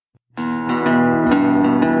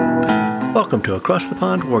Welcome to Across the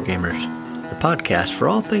Pond Wargamers, the podcast for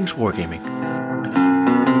all things wargaming.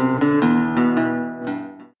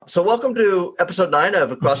 So welcome to episode 9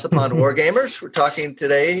 of Across the Pond Wargamers. We're talking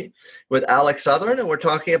today with Alex Southern, and we're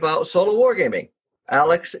talking about solo wargaming.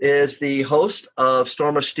 Alex is the host of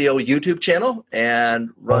Storm of Steel YouTube channel and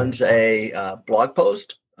runs a blog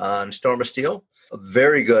post on Storm of Steel. A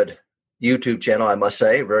very good YouTube channel, I must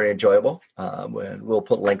say, very enjoyable. And we'll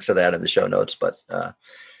put links to that in the show notes, but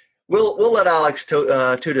we'll let Alex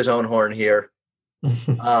toot his own horn here.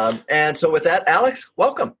 And so with that, Alex,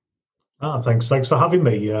 welcome. Thanks for having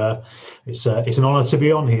me. It's an honour to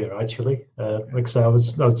be on here. Actually, like I say, I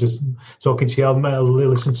was just talking to you. I've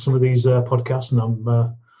listened to some of these podcasts, and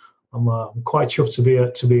I'm quite chuffed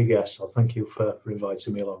to be a guest. So thank you for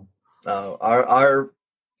inviting me along.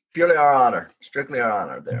 Purely our honor, strictly our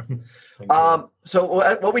honor there. So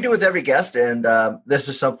what we do with every guest, and this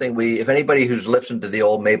is something if anybody who's listened to the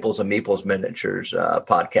old Maples and Meeples Miniatures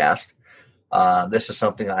podcast, this is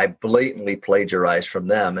something I blatantly plagiarized from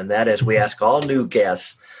them, and that is we ask all new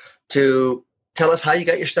guests to tell us how you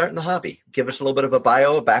got your start in the hobby. Give us a little bit of a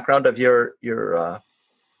background of your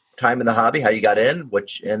time in the hobby, how you got in,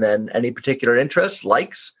 and then any particular interests,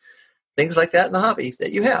 likes, things like that in the hobby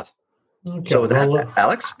that you have. Okay, so with that,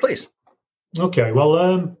 Alex, please. Okay,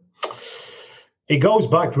 well, it goes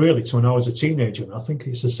back really to when I was a teenager, and I think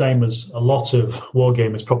it's the same as a lot of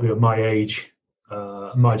wargamers probably of my age,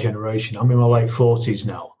 my generation. I'm in my late 40s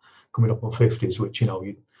now, coming up on 50s, which,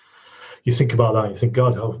 you think about that and you think,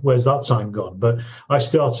 God, where's that time gone? But I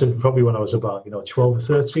started probably when I was about, 12 or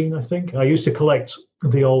 13, I think. I used to collect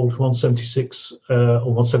the old 176 or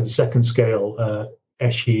 172nd scale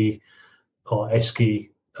Eschi or Esky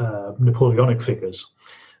Napoleonic figures.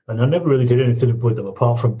 And I never really did anything with them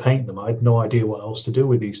apart from paint them. I had no idea what else to do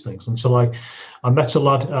with these things until I met a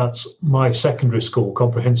lad at my secondary school,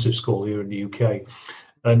 comprehensive school here in the UK.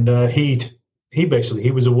 And he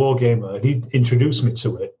was a war gamer. He introduced me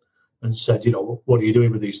to it and said, what are you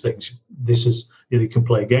doing with these things? You can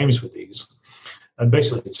play games with these. And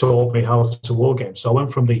basically it taught me how to war game. So I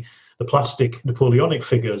went from the plastic Napoleonic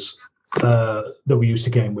figures that we used to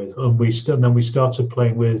game with, and then we started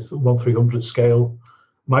playing with 1/300 scale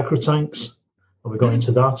micro tanks, and we got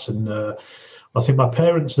into that. And I think my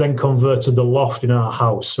parents then converted the loft in our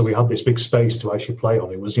house, so we had this big space to actually play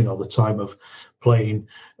on. It was, the time of playing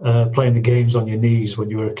the games on your knees when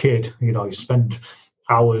you were a kid. You spend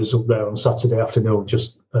hours up there on Saturday afternoon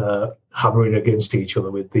just hammering against each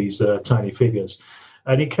other with these tiny figures.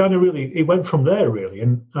 And it went from there, really.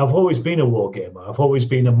 And I've always been a war gamer. I've always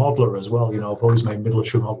been a modeler as well. I've always made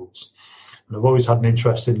military models. And I've always had an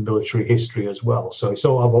interest in military history as well. So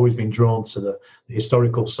I've always been drawn to the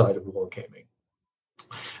historical side of wargaming.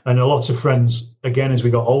 And a lot of friends, again, as we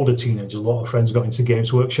got older teenagers, a lot of friends got into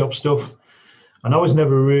Games Workshop stuff. And I was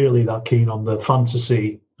never really that keen on the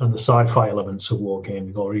fantasy and the sci-fi elements of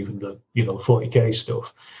wargaming, or even the 40K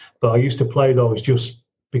stuff. But I used to play those just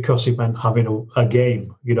because it meant having a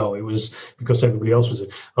game. It was because everybody else was.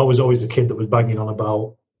 I was always the kid that was banging on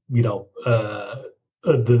about, the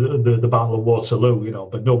Battle of Waterloo,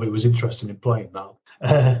 but nobody was interested in playing that.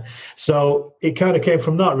 So it kind of came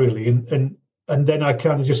from that, really, and then I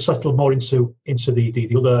kind of just settled more into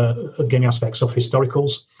the other gaming aspects of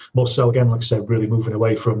historicals. More so, again, like I said, really moving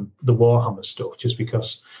away from the Warhammer stuff, just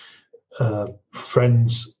because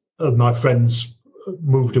friends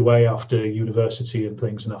moved away after university and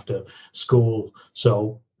things and after school.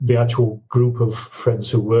 So the actual group of friends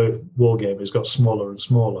who were wargamers got smaller and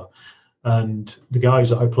smaller. And the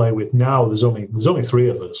guys that I play with now, there's only 3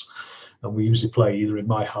 of us, and we usually play either in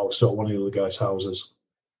my house or one of the other guys' houses.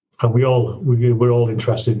 And we're all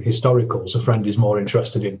interested in historicals. A friend is more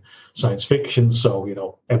interested in science fiction, so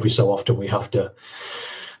every so often we have to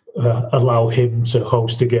allow him to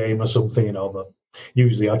host a game or something, but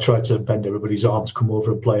usually I try to bend everybody's arm to come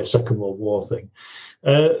over and play a Second World War thing.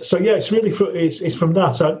 So yeah, it's really it's from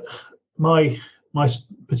that. My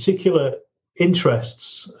particular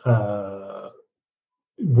interests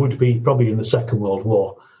would be probably in the Second World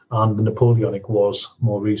War and the Napoleonic Wars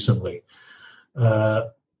more recently.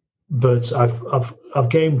 But I've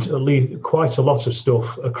gamed quite a lot of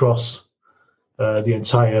stuff across the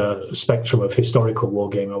entire spectrum of historical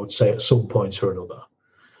wargaming, I would say, at some point or another.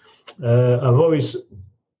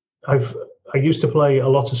 I used to play a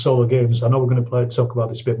lot of solo games. I know we're going to talk about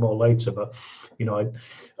this a bit more later, but I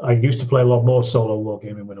used to play a lot more solo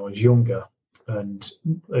wargaming when I was younger, and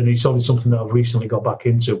it's only something that I've recently got back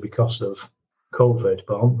into because of COVID.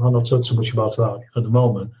 But I'm not talking so much about that at the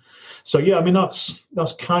moment. So yeah, I mean that's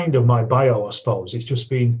kind of my bio, I suppose. It's just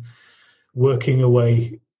been working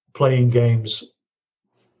away, playing games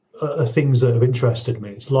are things that have interested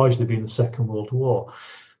me. It's largely been the Second World War.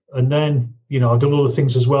 And then, I've done other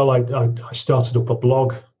things as well. I started up a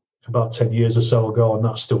blog about 10 years or so ago, and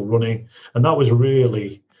that's still running. And that was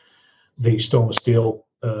really the Storm of Steel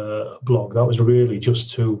blog. That was really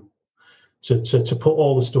just to put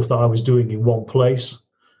all the stuff that I was doing in one place,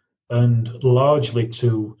 and largely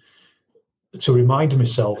to remind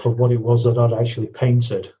myself of what it was that I'd actually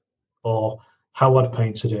painted, or how I'd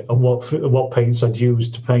painted it, and what paints I'd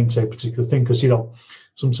used to paint a particular thing. Because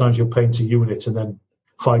sometimes you'll paint a unit, and then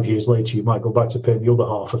 5 years later you might go back to paint the other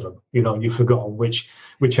half of them. You've forgotten which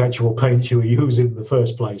actual paint you were using in the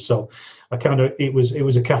first place. So it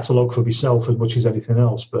was a catalogue for myself as much as anything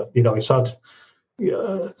else. But it's had.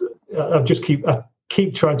 I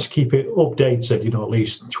keep trying to keep it updated, at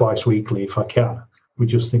least twice weekly if I can, with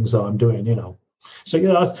just things that I'm doing,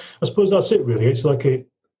 So I suppose that's it really. It's like a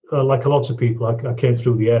lot of people. I came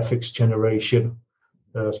through the Airfix generation.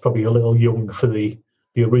 It's probably a little young for the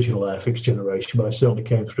original Airfix generation, but I certainly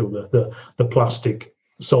came through the plastic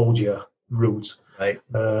soldier route. Right.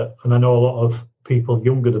 And I know a lot of people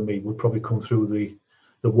younger than me would probably come through the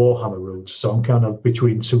Warhammer route. So I'm kind of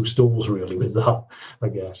between two stools really with that, I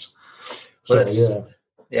guess. Well,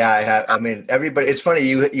 I mean, everybody. It's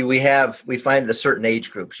funny. We find the certain age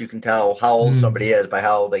groups. You can tell how old somebody is by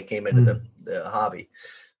how they came into the hobby.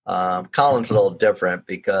 Colin's a little different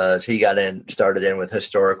because he started in with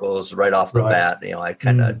historicals right off the bat. I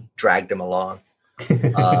kind of dragged him along.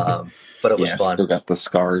 But it was fun. Still got the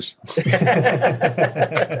scars.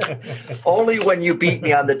 Only when you beat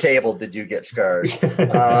me on the table did you get scars.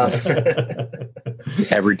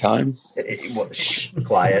 Every time? Well,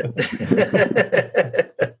 quiet.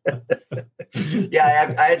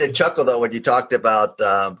 Yeah, I had to chuckle, though, when you talked about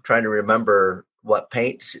trying to remember what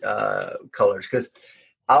paint colors, because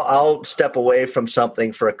I'll step away from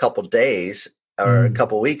something for a couple days or a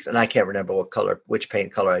couple of weeks, and I can't remember which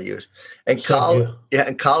paint color I use. And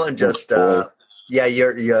Colin just,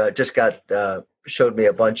 you just got showed me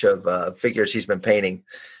a bunch of figures he's been painting.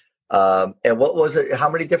 And what was it? How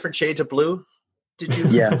many different shades of blue did you?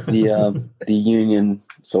 Yeah, the Union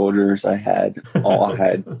soldiers I had all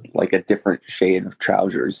had like a different shade of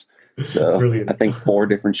trousers. So brilliant. I think 4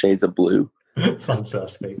 different shades of blue.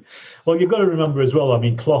 Fantastic. Well, you've got to remember as well. I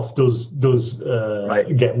mean, cloth does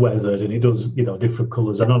get weathered, and it does different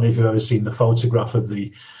colours. I don't know if you've ever seen the photograph of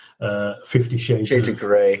the 50 Shades of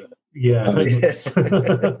Grey. Yeah,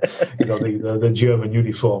 the German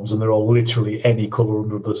uniforms, and they're all literally any colour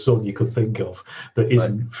under the sun you could think of that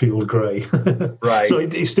isn't field grey. Right. So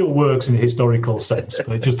it still works in a historical sense,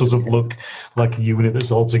 but it just doesn't look like a unit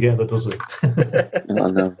that's all together, does it?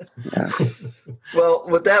 No. Yeah. Well,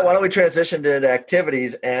 with that, why don't we transition to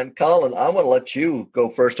activities? And Colin, I'm going to let you go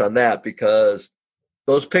first on that, because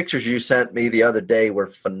those pictures you sent me the other day were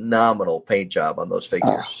phenomenal paint job on those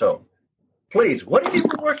figures. So please, what have you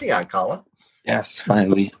been working on, Colin? Yes,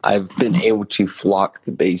 finally. I've been able to flock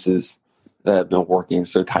the bases that I've been working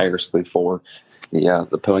so tirelessly for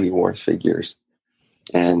the Pony Wars figures.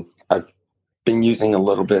 And I've been using a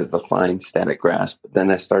little bit of the fine static grass, but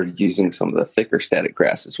then I started using some of the thicker static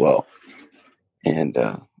grass as well. And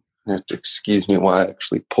you have to excuse me while I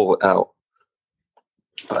actually pull it out.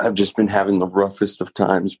 But I've just been having the roughest of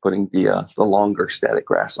times putting the longer static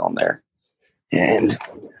grass on there. And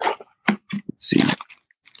let's see,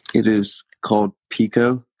 it is called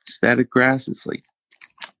Pico static grass.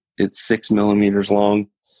 It's 6 millimeters long,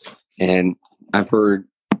 and I've heard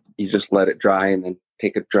you just let it dry and then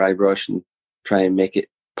take a dry brush and try and make it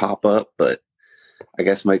pop up. But I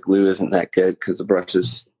guess my glue isn't that good because the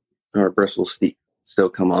bristles still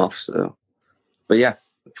come off. So, but yeah,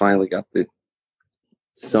 finally got the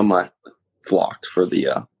semi flocked for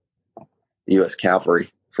the U.S.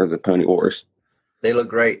 Cavalry for the Pony Wars. They look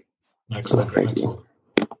great. Excellent. Thank you.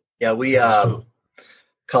 Yeah,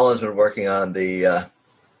 Colin's been working on the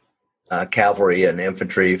cavalry and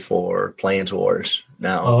infantry for Plains Wars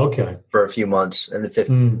now for a few months, and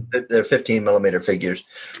they're 15 millimeter figures.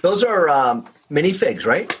 Those are minifigs,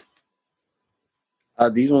 right?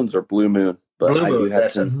 These ones are Blue Moon, but I do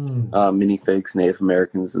have some minifigs, Native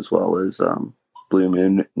Americans, as well as Blue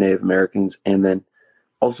Moon Native Americans, and then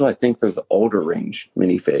also I think they're the older range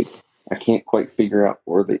minifig. I can't quite figure out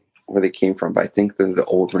where they came from, but I think they're the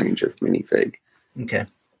old range of minifig. Okay.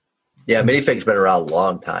 Yeah, minifig's been around a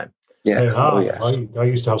long time. Yeah. They have. Yes. I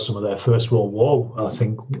used to have some of their First World War. I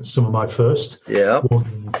think some of my first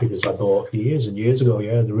figures I bought years and years ago.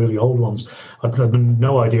 Yeah, the really old ones. I've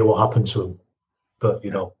no idea what happened to them, but I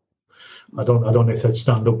don't know if they'd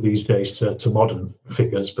stand up these days to modern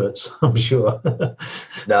figures, but I'm sure.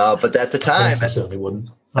 No, but at the time, I certainly wouldn't.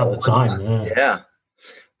 At the time, yeah.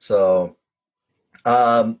 So,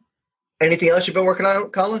 anything else you've been working on,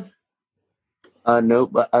 Colin? No,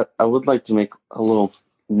 but I would like to make a little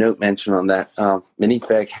note mention on that.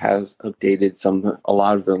 Minifeg has updated a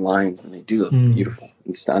lot of their lines, and they do look beautiful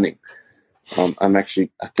and stunning. I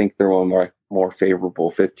think they're one of my more favorable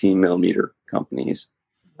 15 millimeter companies.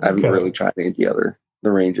 I haven't really tried any of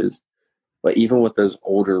the ranges, but even with those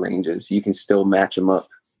older ranges, you can still match them up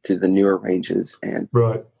to the newer ranges. And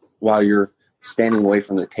while you're standing away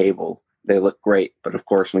from the table, they look great. But of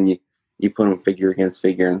course, when you put them figure against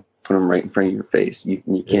figure and put them right in front of your face, you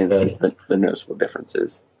can see the noticeable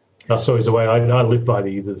differences. That's always the way I live by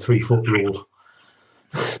the 3 foot rule.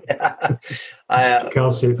 I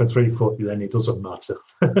can't see it for 3 foot, then it doesn't matter.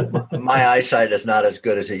 My eyesight is not as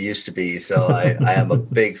good as it used to be, so I am a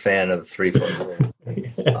big fan of 3 foot rule.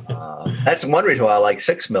 That's one reason why I like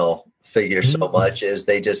 6 mil figures so much, is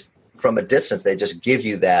they just, from a distance, they just give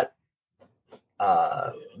you that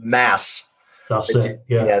mass. That's it.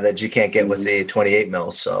 That you can't get with the 28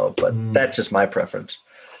 mil. So, but that's just my preference.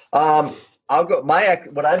 I'll go.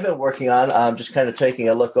 What I've been working on, I'm just kind of taking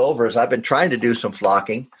a look over, is I've been trying to do some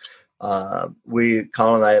flocking. Colin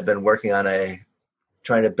and I have been working on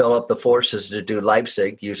trying to build up the forces to do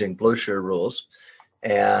Leipzig using Blucher rules.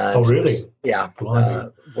 And oh, really? Yeah.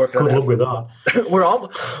 Working on that. With that. We're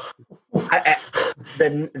all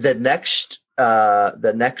the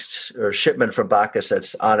next shipment from Bacchus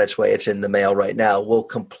that's on its way. It's in the mail right now. We'll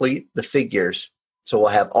complete the figures, so we'll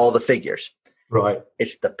have all the figures. Right.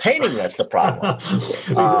 It's the painting that's the problem.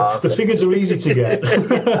 The figures are easy to get.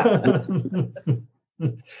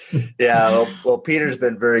 Yeah. Well, Peter's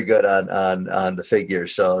been very good on the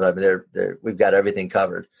figures, so I mean, we've got everything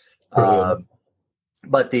covered. But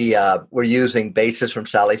we're using bases from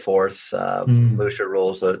Sally Forth, Blucher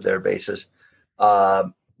rules, their bases.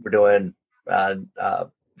 We're doing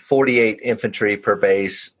 48 infantry per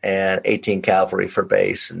base and 18 cavalry for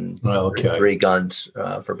base, and 3 guns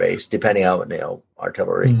for base, depending on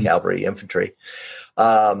artillery, cavalry, infantry.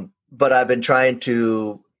 But I've been trying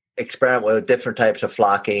to experiment with different types of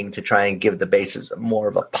flocking to try and give the bases more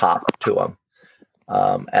of a pop to them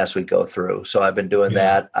as we go through. So I've been doing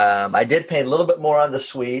that. I did paint a little bit more on the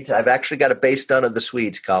Swedes. I've actually got a base done of the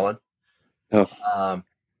Swedes, Colin.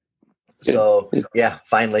 So yeah,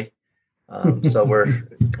 finally. So we're a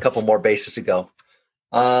couple more bases to go.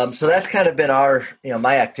 So that's kind of been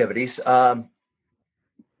my activities.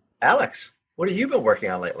 Alex, what have you been working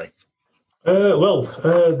on lately?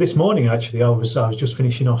 This morning, actually, I was just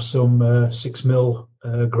finishing off some 6 mil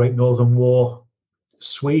Great Northern War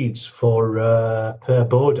Swedes for Per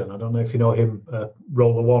Boden. I don't know if you know him,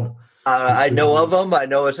 Roller One. I know of him. I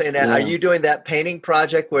know it's. Are you doing that painting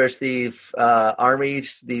project where it's the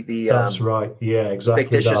armies? That's right. Yeah, exactly.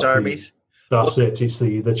 Fictitious armies. That's it. It's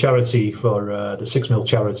the charity for the 6 mil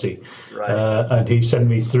charity. Right. And he sent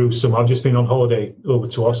me through some. I've just been on holiday over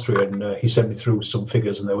to Austria, and he sent me through some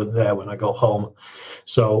figures, and they were there when I got home.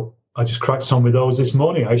 So I just cracked on with those this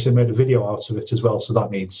morning. I actually made a video out of it as well, so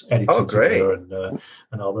that needs editing together, and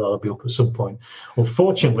that'll be up at some point.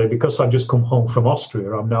 Unfortunately, because I've just come home from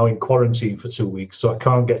Austria, I'm now in quarantine for 2 weeks, so I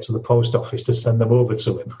can't get to the post office to send them over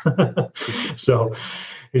to him. So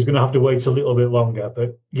he's going to have to wait a little bit longer.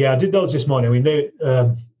 But yeah, I did those this morning. I mean,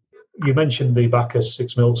 you mentioned the Bacchus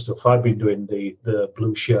 6 mil stuff. I've been doing the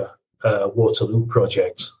Blucher Waterloo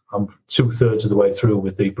project. I'm 2/3 of the way through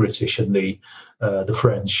with the British and the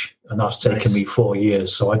French, and that's taken me 4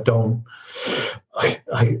 years. So I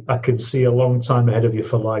can see a long time ahead of you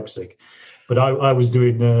for Leipzig. But I was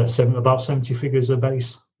doing about 70 figures a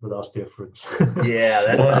base, but that's different.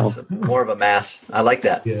 Yeah, that's more of a mass. I like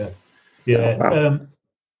that. Yeah.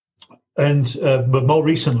 But more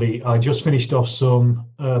recently, I just finished off some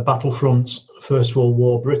Battlefront First World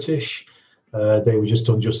War British. They were just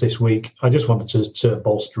done just this week. I just wanted to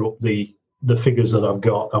bolster up the figures that I've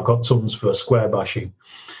got. I've got tons for square bashing,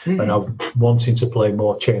 and I'm wanting to play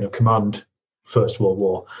more Chain of Command First World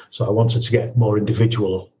War. So I wanted to get more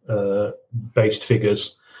individual based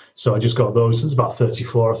figures. So I just got those. There's about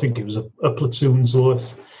 34. I think it was a platoon's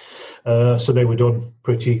worth. So they were done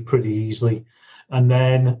pretty easily. And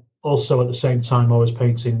then also at the same time, I was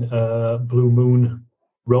painting Blue Moon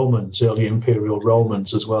Romans, early Imperial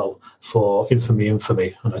Romans as well for Infamy, and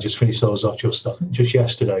I just finished those off just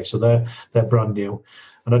yesterday. So they're brand new,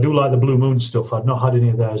 and I do like the Blue Moon stuff. I've not had any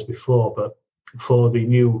of theirs before, but for the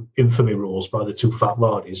new Infamy rules by the 2 Fat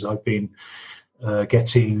Lardies, I've been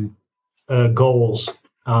getting Gauls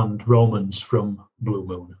and Romans from Blue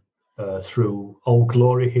Moon through Old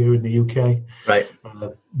Glory here in the UK, right?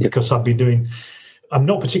 Because I'm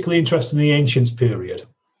not particularly interested in the Ancients period.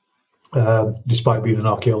 Despite being an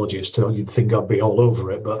archaeologist, you'd think I'd be all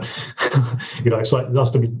over it, but it's like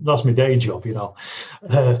that's my day job,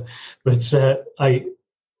 But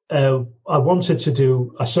I wanted to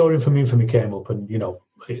do. I saw Infamy came up, and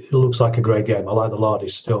it looks like a great game. I like the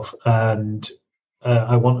Lardis stuff, and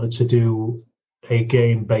I wanted to do a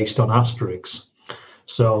game based on Asterix.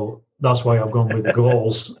 So that's why I've gone with the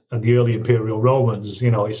Gauls and the early Imperial Romans.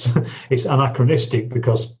 It's anachronistic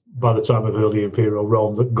because by the time of early Imperial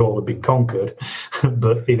Rome, the Gaul had been conquered.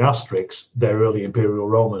 But in Asterix, they're early Imperial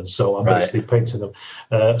Romans. So I'm basically painting them.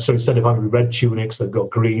 So instead of having red tunics, they've got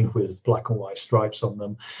green with black and white stripes on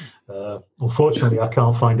them. Unfortunately, I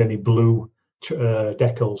can't find any blue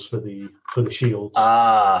decals for the shields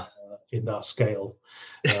in that scale.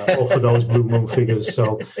 Or for those Blue Moon figures,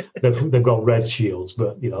 so they've got red shields,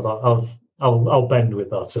 but I'll bend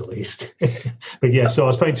with that at least. But yeah, so I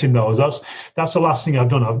was painting those. That's the last thing I've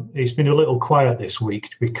done. It's been a little quiet this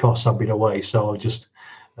week because I've been away, so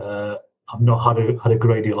I've not had a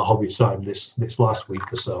great deal of hobby time this last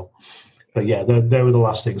week or so. But yeah, they were the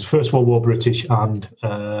last things: First World War British and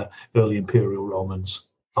early Imperial Romans.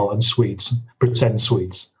 Oh, and Swedes, pretend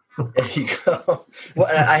Swedes. There you go. Well,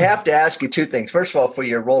 I have to ask you two things. First of all, for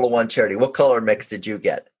your Roll of One charity, what color mix did you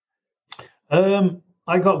get?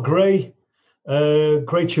 I got gray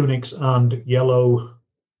tunics and yellow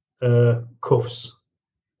cuffs.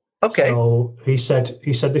 Okay. So he said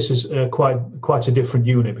this is quite a different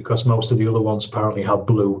unit because most of the other ones apparently have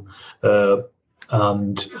blue,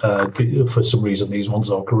 and for some reason these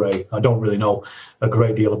ones are grey. I don't really know a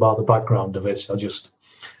great deal about the background of it. I just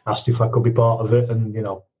asked if I could be part of it, and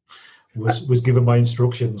was given my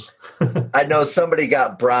instructions. I know somebody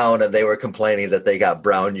got brown and they were complaining that they got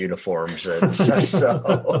brown uniforms. And so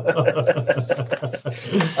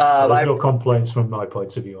there's no complaints from my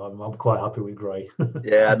point of view. I'm quite happy with grey.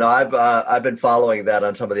 Yeah, no, I've been following that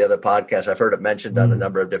on some of the other podcasts. I've heard it mentioned on a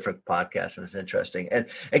number of different podcasts, and it's interesting. And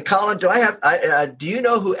Colin, do you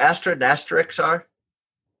know who Astra and Asterix are?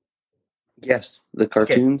 Yes, the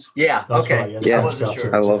cartoons. Okay. Yeah. That's okay. Right, yeah. I wasn't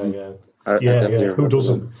sure. I love them. Yeah. Who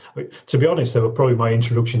doesn't? To be honest, they were probably my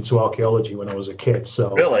introduction to archaeology when I was a kid.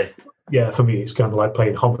 So really, yeah, for me, it's kind of like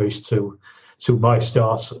paying homage to my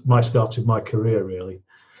start of my career, really.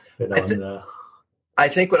 I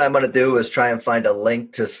think what I'm going to do is try and find a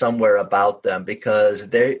link to somewhere about them, because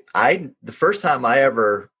the first time I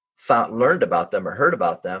ever learned about them or heard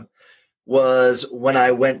about them was when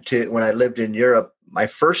I lived in Europe my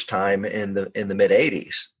first time in the mid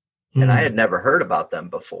 80s, and I had never heard about them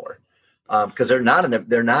before. Because they're not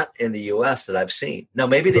in the U.S. that I've seen. Now,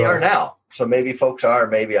 maybe they are now. So maybe folks are.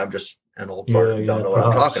 Maybe I'm just an old fart and don't know what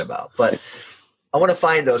I'm talking about. But I want to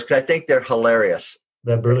find those because I think they're hilarious.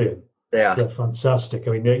 They're brilliant. Yeah, they're fantastic.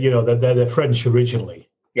 I mean, they're French originally.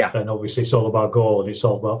 Yeah, and obviously it's all about Gaul, and it's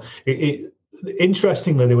all about it.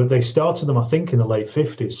 Interestingly, they started them, I think, in the late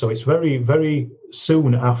 50s. So it's very, very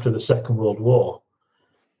soon after the Second World War,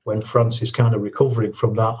 when France is kind of recovering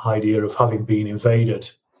from that idea of having been invaded.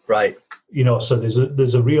 Right. So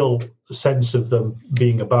there's a real sense of them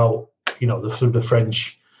being about, the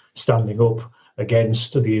French standing up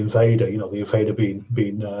against the invader, the invader being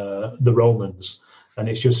the Romans. And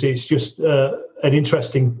it's just an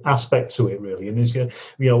interesting aspect to it, really. And it's,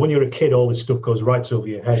 when you're a kid, all this stuff goes right over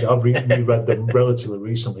your head. I've reread them relatively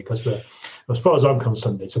recently because, as far as I'm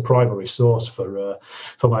concerned, it's a primary source for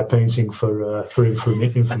my painting for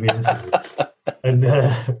Infamy. And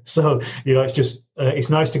so, it's just it's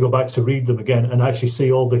nice to go back to read them again and actually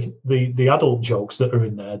see all the adult jokes that are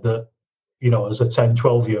in there that, as a 10,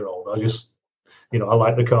 12-year-old, I just, I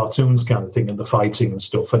like the cartoons kind of thing and the fighting and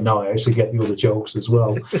stuff. And now I actually get the other jokes as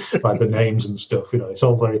well, like the names and stuff. It's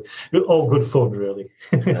all good fun, really.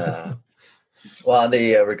 Well, in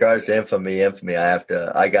the regards to Infamy,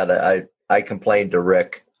 I complained to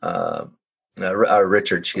Rick,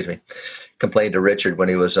 Richard, excuse me. Complained to Richard when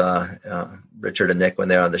he was Richard and Nick when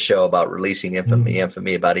they were on the show about releasing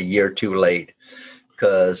Infamy about a year too late,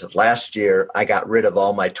 because last year I got rid of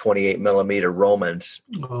all my 28 millimeter Romans,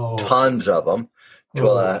 tons of them, to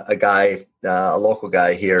a guy, a local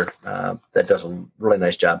guy here that does a really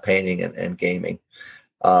nice job painting and gaming,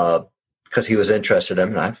 because he was interested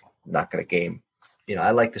in them. And I'm not going to game.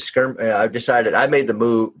 I like the I made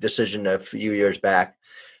the decision a few years back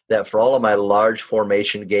that for all of my large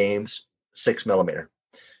formation games, 6 millimeter,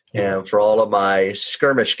 and for all of my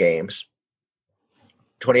skirmish games,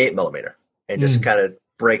 28 millimeter, and just kind of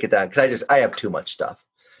break it down because I have too much stuff.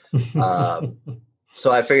 So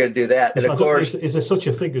I figured to do that, and of course, is there such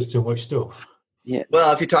a thing as too much stuff? Yeah.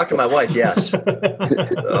 Well, if you talk to my wife, yes.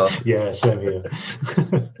 Yeah, same here.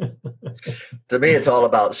 To me, it's all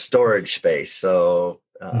about storage space. So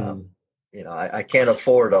I can't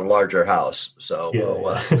afford a larger house. So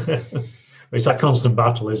it's that constant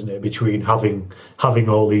battle, isn't it, between having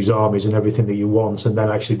all these armies and everything that you want, and then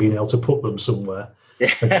actually being able to put them somewhere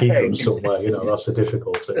and keep them somewhere. That's the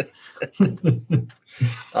difficulty.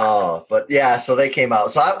 But yeah, so they came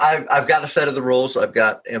out. So I've got a set of the rules. I've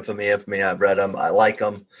got Infamy. I've read them. I like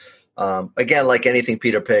them. Again, like anything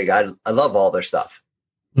Peter Pig, I love all their stuff.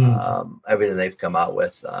 Everything they've come out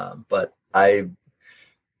with. But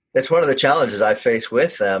it's one of the challenges I face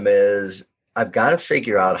with them is I've got to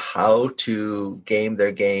figure out how to game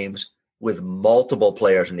their games with multiple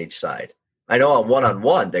players on each side. I know on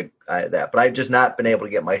one-on-one but I've just not been able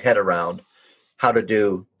to get my head around how to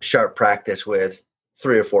do sharp practice with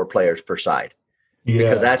 3 or 4 players per side. Yeah.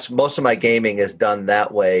 Because that's most of my gaming is done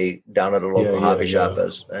that way down at a local hobby shop.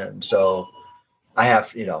 And so I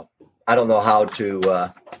have, I don't know how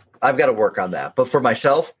to, I've got to work on that. But for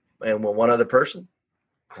myself and with one other person,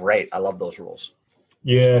 great. I love those rules.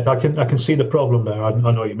 Yeah, I can see the problem there. I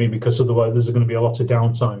know what you mean, because otherwise there's going to be a lot of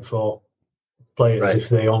downtime for players if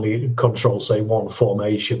they only control, say, one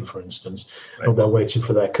formation, for instance, and they're waiting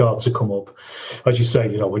for their card to come up. As you say,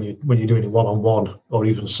 when you're doing it one-on-one or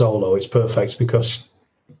even solo, it's perfect because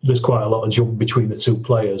there's quite a lot of jump between the 2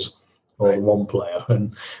 players or one player.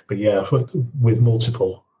 But with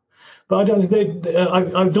multiple. But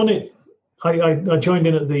I've done it. I joined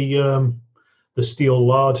in at the Steel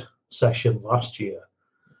Lard session last year.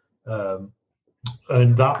 And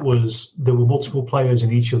there were multiple players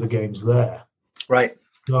in each of the games there. Right.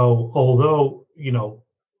 So although,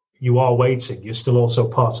 you are waiting, you're still also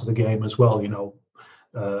part of the game as well,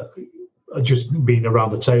 just being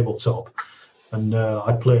around the tabletop. And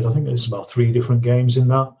I played, I think it was about 3 different games in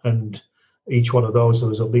that. And each one of those, there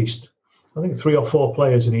was at least, I think 3 or 4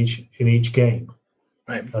 players in each game.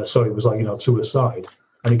 Right. So it was like, 2 aside.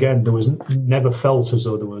 And again, there was never felt as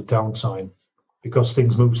though there was downtime because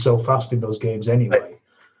things move so fast in those games anyway.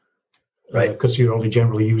 Right. Because you're only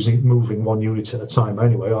generally moving 1 unit at a time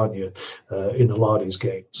anyway, aren't you, in the Lardies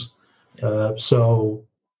games? So,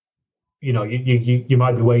 you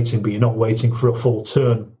might be waiting, but you're not waiting for a full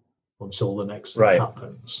turn until the next thing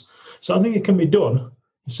happens. So I think it can be done.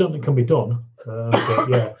 It certainly can be done. But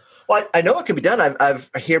yeah. Well, I know it can be done. I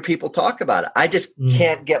hear people talk about it. I just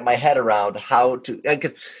can't get my head around how to.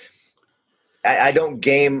 I don't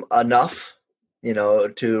game enough,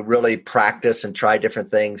 to really practice and try different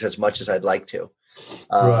things as much as I'd like to.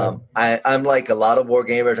 I'm like a lot of war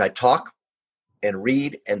gamers. I talk and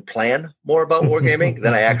read and plan more about wargaming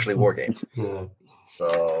than I actually wargame.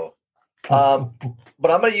 So, but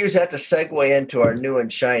I'm going to use that to segue into our new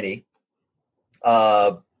and shiny.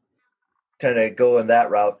 Kind of go in that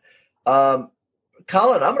route. Colin,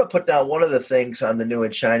 I'm going to put down one of the things on the new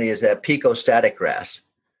and shiny is that Pico static grass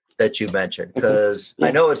that you mentioned, because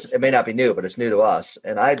I know it may not be new, but it's new to us.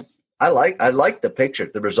 And I like the picture.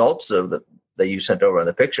 The results of that you sent over in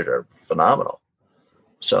the picture are phenomenal.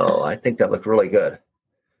 So I think that looked really good.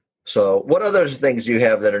 So what other things do you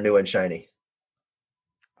have that are new and shiny?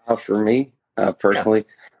 For me, personally,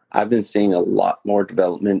 I've been seeing a lot more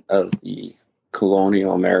development of the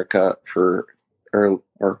colonial America for early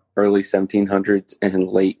 1700s and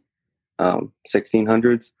late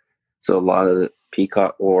 1600s. So a lot of the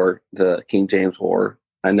Pequot War, the King James War,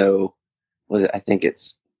 I think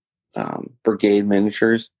it's Brigade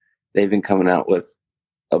Miniatures. They've been coming out with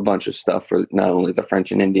a bunch of stuff for not only the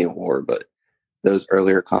French and Indian War, but those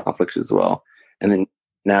earlier conflicts as well. And then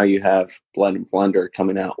now you have Blood and Plunder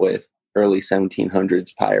coming out with early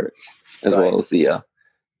 1700s pirates, as well as the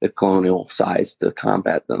colonial sides to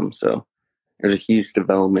combat them. So there's a huge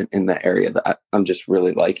development in that area that I'm just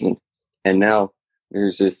really liking. And now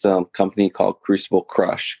there's this company called Crucible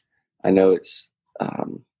Crush. I know it's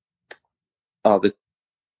the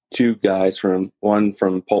 2 guys one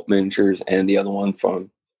from Pulp Miniatures and the other one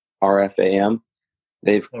from RFAM.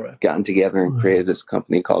 They've gotten together and created this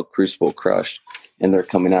company called Crucible Crush, and they're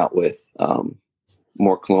coming out with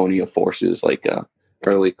more colonial forces like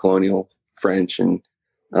early colonial French and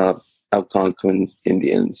Algonquin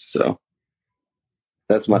Indians. So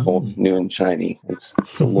that's my whole new and shiny. It's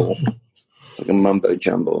a little, it's like a mumbo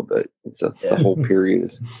jumbo, but the whole period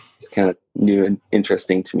is kind of new and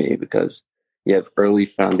interesting to me because you have early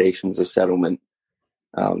foundations of settlement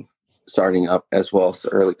starting up, as well as the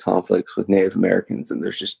early conflicts with Native Americans, and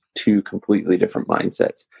there's just 2 completely different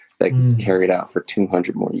mindsets that gets carried out for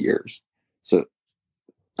 200 more years. So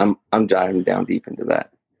I'm diving down deep into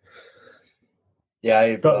that.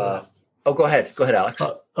 Yeah. Go ahead, Alex.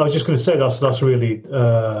 I was just going to say that's really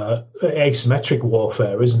asymmetric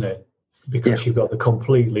warfare, isn't it? because you've got the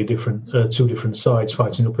completely different two different sides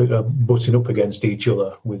butting up against each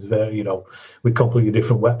other with with completely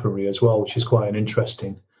different weaponry as well, which is quite an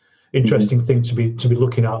interesting thing to be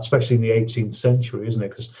looking at, especially in the 18th century, isn't it?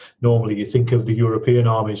 Because normally you think of the European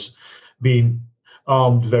armies being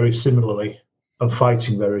armed very similarly and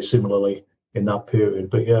fighting very similarly in that period.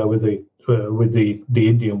 But yeah, with the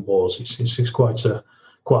Indian Wars, it's quite a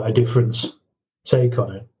different take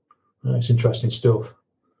on it. It's interesting stuff.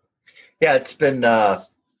 Yeah, it's been.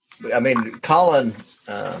 Colin,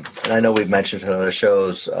 and I know we've mentioned in other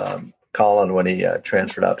shows. Colin, when he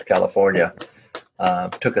transferred out to California,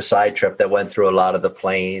 took a side trip that went through a lot of the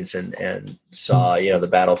plains and saw the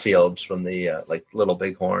battlefields from the like Little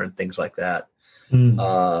Bighorn, things like that.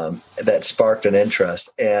 That sparked an interest.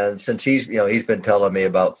 And since he's been telling me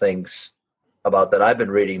about things about that, I've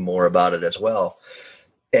been reading more about it as well.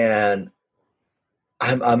 And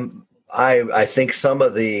I think some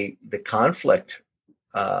of the conflict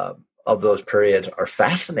of those periods are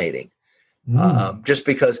fascinating. Just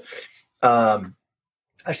because I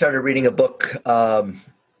started reading a book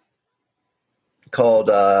called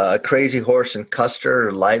Crazy Horse and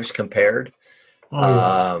Custer, Lives Compared.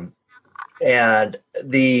 And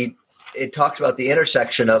it talks about the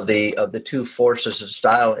intersection of the two forces of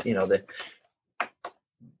style.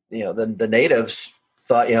 The natives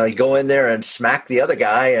thought, you go in there and smack the other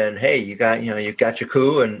guy, and hey, you got your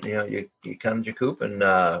coup, and you come your coup, and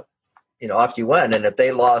off you went. And if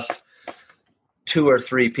they lost 2 or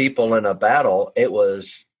 3 people in a battle, it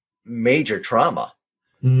was major trauma.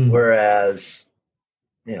 Whereas,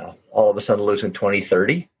 all of a sudden losing 20,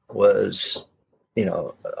 30 was,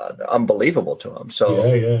 unbelievable to them.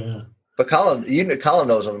 So, yeah. But Colin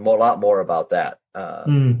knows a lot more about that.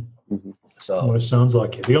 So well, it sounds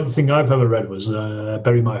like it. The only thing I've ever read was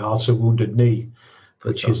 "Bury My Heart, a Wounded Knee,"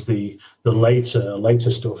 which is the later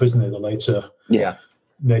stuff, isn't it? The later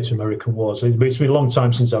Native American Wars. It's been a long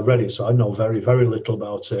time since I've read it, so I know very, very little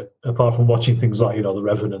about it, apart from watching things like The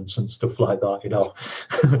Revenant and stuff like that.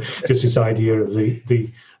 Just this idea of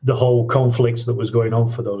the whole conflict that was going on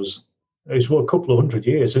for those. It's a couple of 100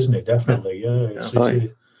 years, isn't it? Definitely, yeah.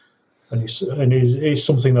 It's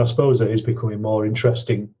something that I suppose that is becoming more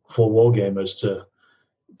interesting for wargamers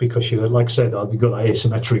because you, like I said, you've got that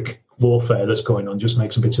asymmetric warfare that's going on. Just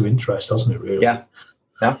makes a bit of interest, doesn't it? Really? Yeah.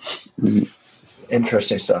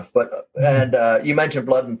 Interesting stuff. And you mentioned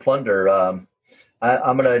Blood and Plunder. I'm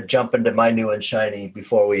going to jump into my new and shiny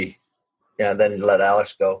before we, then let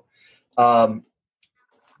Alex go. Blood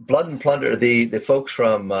and Plunder. The folks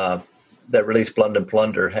from that released Blood and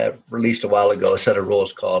Plunder have released a while ago a set of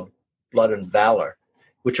rules called Blood and Valor,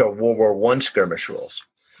 which are World War I skirmish rules.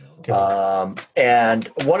 Okay. And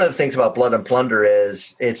one of the things about Blood and Plunder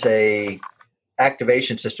is it's a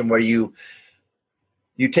activation system where you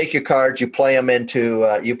take your cards, you play them into,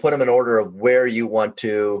 you put them in order of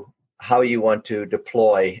how you want to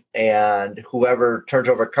deploy, and whoever turns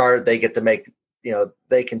over a card, they get to make,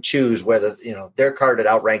 they can choose whether, their card that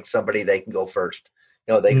outranks somebody, they can go first,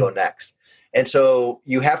 they go next. And so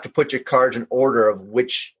you have to put your cards in order of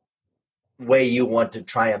which way you want to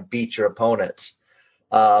try and beat your opponents.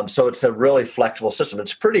 So it's a really flexible system.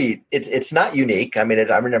 It's not unique. I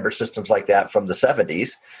remember systems like that from the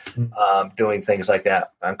 70s, doing things like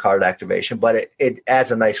that on card activation, but it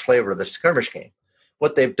adds a nice flavor to the skirmish game.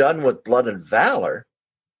 What they've done with Blood and Valor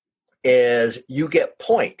is you get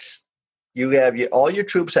points. All your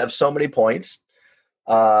troops have so many points.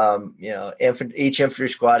 Each infantry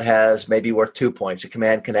squad has maybe worth 2 points. A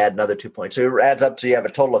command can add another 2 points. So it adds up to you have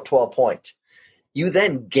a total of 12 points. You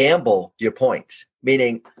then gamble your points,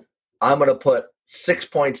 meaning I'm going to put 6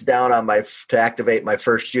 points down to activate my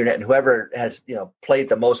first unit, and whoever has played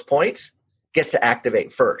the most points gets to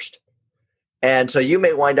activate first. And so you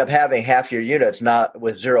may wind up having half your units not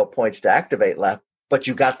with 0 points to activate left, but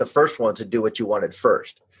you got the first ones to do what you wanted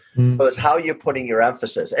first. So it's how you're putting your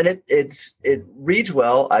emphasis, and it reads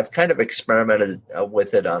well. I've kind of experimented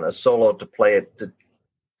with it on a solo to play it,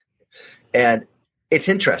 and it's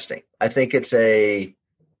interesting. I think it's I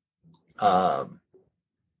don't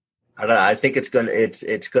know. I think it's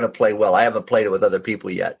gonna play well. I haven't played it with other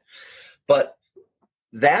people yet, but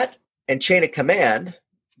that and Chain of Command,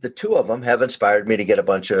 the two of them have inspired me to get a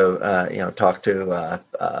bunch of talk to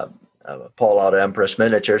Paul out of Empress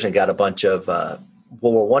Miniatures and got a bunch of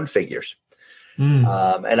World War I figures. And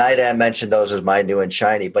I had mentioned those as my new and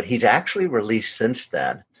shiny, but he's actually released since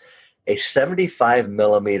then a 75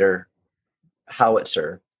 millimeter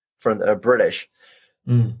howitzer from the British,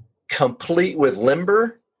 complete with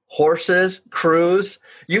limber, horses, crews.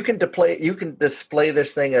 You can display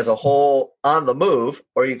this thing as a whole on the move,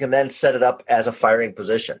 or you can then set it up as a firing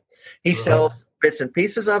position. He sells bits and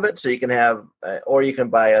pieces of it, so you can have, or you can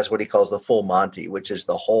buy as what he calls the full Monty, which is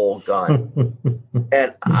the whole gun.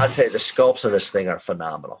 And I'll tell you, the sculpts of this thing are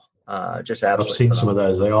phenomenal. Just absolutely. I've seen phenomenal. some of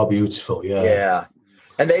those; they are beautiful. Yeah, yeah.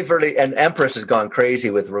 And and Empress has gone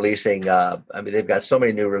crazy with releasing. They've got so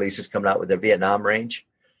many new releases coming out with their Vietnam range.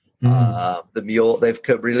 The mule, they've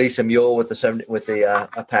released a mule with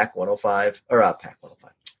a PAC 105 or a PAC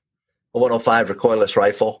 105, a 105 recoilless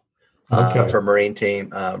rifle for Marine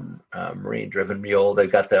team, Marine driven mule. They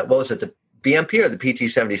got the the BMP or the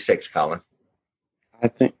PT-76, Colin?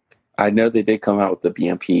 I know they did come out with the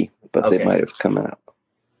BMP, but they might have come out.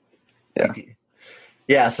 Yeah.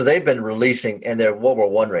 Yeah, so they've been releasing, and their World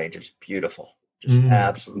War I range is beautiful. Just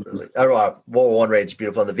absolutely. World War I range is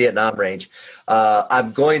beautiful. And the Vietnam range,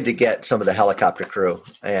 I'm going to get some of the helicopter crew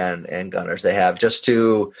and gunners they have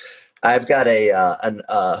I've got a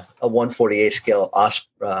 148 scale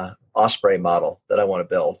Osprey model that I want to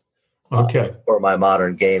build. For my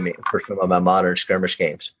modern gaming, for some of my modern skirmish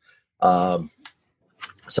games. So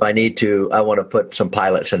I want to put some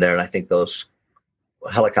pilots in there, and I think those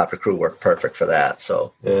helicopter crew work perfect for that.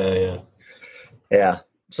 So yeah.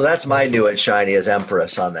 So that's my new and shiny as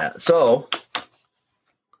Empress on that. So,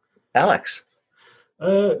 Alex.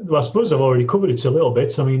 Well, I suppose I've already covered it a little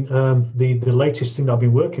bit. I mean, the latest thing I've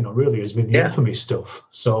been working on really has been the Infamy stuff.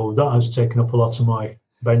 So that has taken up a lot of my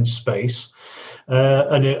bench space.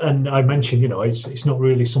 And I mentioned, it's not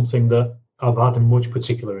really something that I've had much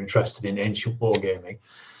particular interest in ancient wargaming.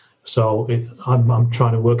 So I'm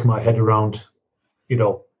trying to work my head around,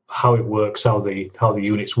 how it works, how the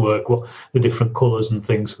units work, what the different colours and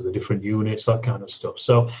things for the different units, that kind of stuff.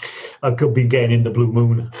 So I could be getting in the Blue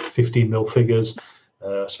Moon 15mm figures.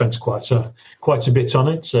 Spent quite a bit on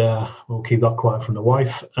it. We'll keep that quiet from the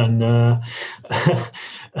wife. And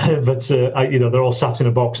but they're all sat in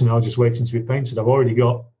a box now, just waiting to be painted. I've already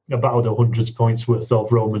got about 100 points worth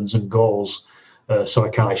of Romans and Gauls, so I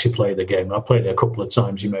can actually play the game. I played it a couple of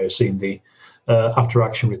times. You may have seen the after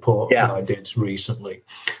action report that I did recently.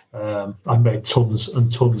 I made tons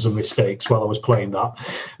and tons of mistakes while I was playing that.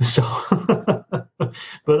 So,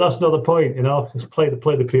 but that's not the point, It's play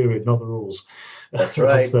the period, not the rules. That's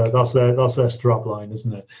right. That's their strap line,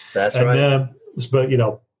 isn't it? That's right. But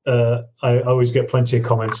I always get plenty of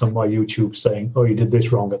comments on my YouTube saying, "Oh, you did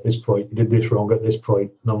this wrong at this point. You did this wrong at this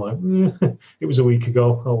point." And I'm like, "It was a week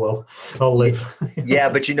ago. Oh well, I'll live." Yeah,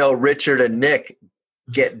 but Richard and Nick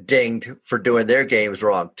get dinged for doing their games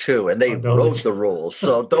wrong too, and they wrote the rules,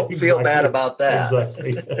 so don't feel bad about that.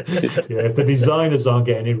 Exactly. Yeah, if the designers aren't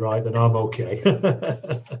getting it right, then I'm okay.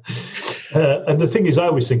 And the thing is, I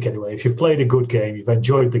always think anyway, if you've played a good game, you've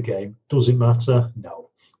enjoyed the game, does it matter? No,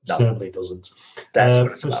 it certainly doesn't. That's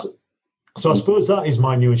what it's about. So I suppose that is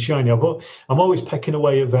my new and shiny. But I'm always pecking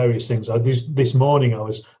away at various things. This morning,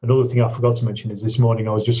 another thing I forgot to mention is this morning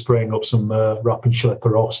I was just spraying up some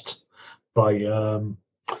Rappenschlepper Ost by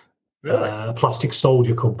Plastic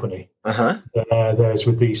Soldier Company. There's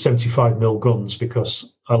with the 75mm guns,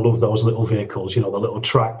 because I love those little vehicles, the little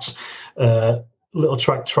tracked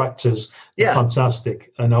tractors. They're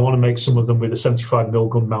fantastic. And I want to make some of them with a 75mm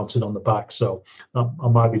gun mounted on the back. So I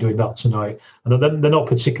might be doing that tonight. And then they're not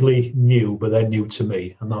particularly new, but they're new to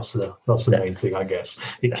me. And that's the main thing, I guess.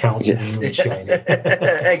 It counts in new and shiny.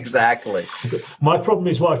 Exactly. My problem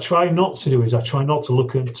is what I try not to do is I try not to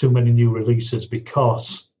look at too many new releases,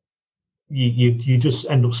 because you just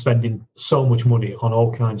end up spending so much money on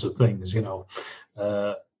all kinds of things,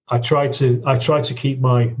 I try to keep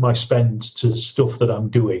my spend to stuff that I'm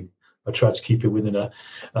doing. I try to keep it within a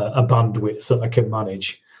bandwidth that I can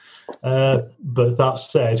manage. But that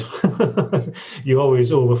said, you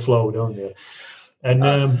always overflow, don't you? And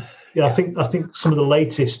I think some of the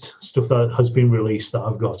latest stuff that has been released that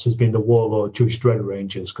I've got has been the Warlord Judge Dredd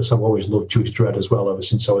Rangers, because I've always loved Judge Dredd as well ever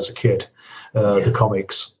since I was a kid, the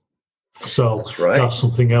comics. So that's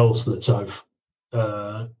something else that I've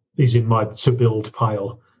is in my to build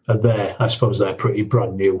pile. And I suppose they're pretty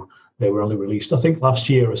brand new. They were only released, I think, last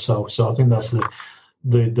year or so. So I think that's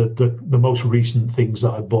the most recent things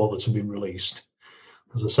that I bought that have been released.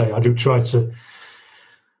 As I say, I do try to.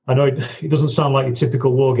 I know it doesn't sound like your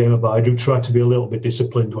typical wargamer, but I do try to be a little bit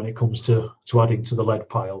disciplined when it comes to adding to the lead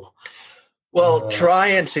pile. Well, try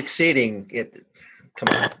and succeeding. Come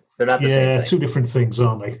on. They're not the same thing. Two different things,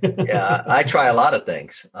 aren't they? Yeah, I try a lot of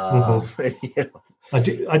things.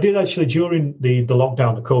 I did actually, during the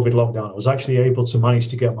lockdown, the COVID lockdown, I was actually able to manage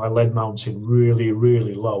to get my lead mounting really,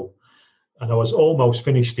 really low. And I was almost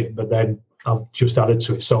finished it, but then I've just added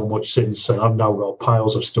to it so much since, and I've now got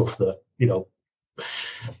piles of stuff that,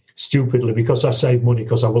 stupidly, because I saved money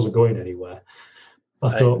because I wasn't going anywhere, I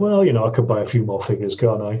thought, well, I could buy a few more figures,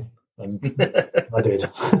 can't I? And I did.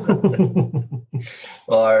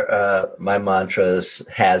 Well, my mantra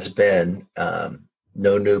has been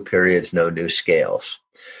no new periods, no new scales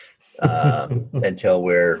until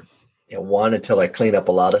we're, until I clean up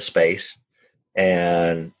a lot of space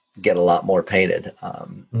and get a lot more painted.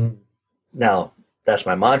 Now, that's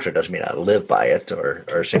my mantra. Doesn't mean I live by it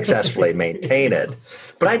or successfully maintain it,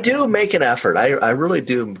 but I do make an effort. I really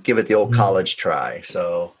do give it the old college try.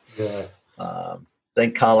 So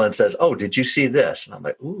then Colin says, "Oh, did you see this?" And I'm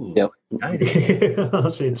like, "Ooh, yep."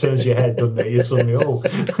 See, it turns your head, doesn't it? You suddenly,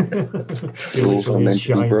 it's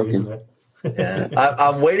shiny, isn't it? Yeah,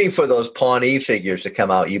 I'm waiting for those Pawnee figures to come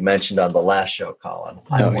out. You mentioned on the last show, Colin.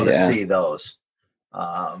 I want to see those.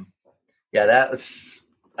 I'm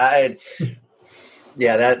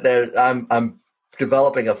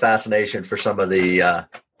developing a fascination for some of the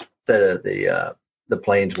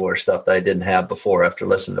Plains War stuff that I didn't have before after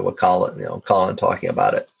listening to what Colin talking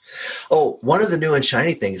about it. Oh, one of the new and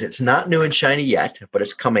shiny things, it's not new and shiny yet, but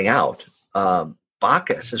it's coming out.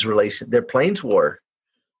 Bacchus is releasing their Plains War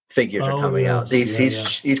figures are coming out.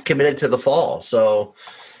 He's committed to the fall. So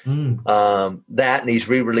that, and he's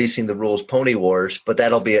re-releasing the Rules Pony Wars, but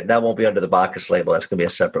that won't be under the Bacchus label. That's going to be a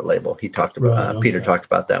separate label. He talked about Peter talked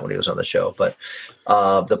about that when he was on the show. But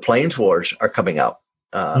the Plains Wars are coming out.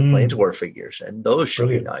 Plains War figures, and those should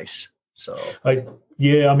be nice. So I've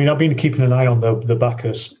been keeping an eye on the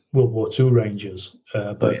Bacchus World War II Rangers,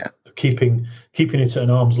 but keeping it at an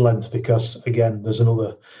arm's length, because again, there's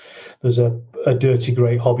a dirty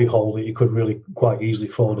great hobby hole that you could really quite easily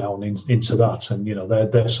fall down into that, and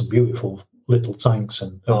there's some beautiful little tanks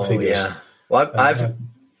and figures. Yeah, well, I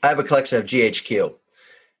have a collection of GHQ.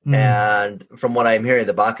 And from what I'm hearing,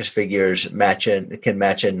 the Bacchus figures can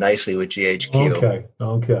match in nicely with GHQ.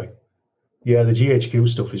 Okay. Yeah, the GHQ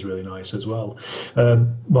stuff is really nice as well.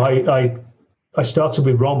 I started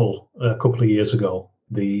with Rommel a couple of years ago,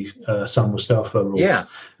 the San Mustafa rules. Yeah.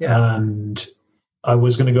 And I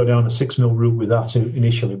was going to go down a 6mm route with that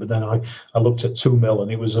initially, but then I looked at 2mm,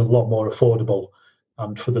 and it was a lot more affordable.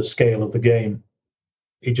 And for the scale of the game,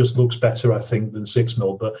 it just looks better, I think, than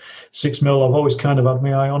 6mm. But 6mm, I've always kind of had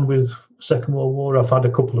my eye on with Second World War. I've had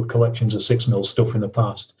a couple of collections of 6mm stuff in the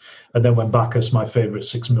past. And then when Bacchus, my favourite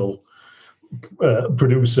 6mm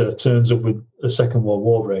producer, turns up with a Second World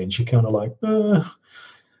War range, you're kind of like,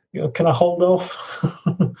 can I hold off?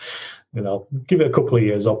 Give it a couple of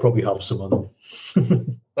years, I'll probably have some of them.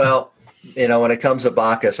 Well, when it comes to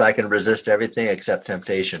Bacchus, I can resist everything except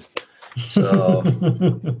temptation. So...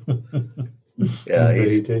 Yeah,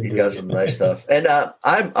 he's got some nice stuff, and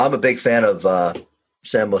I'm a big fan of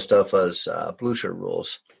Sam Mustafa's Blucher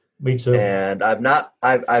rules. Me too. And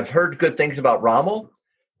I've heard good things about Rommel,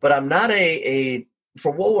 but I'm not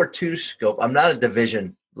for World War II scope. I'm not a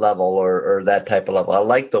division level or that type of level. I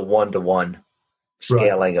like the 1-to-1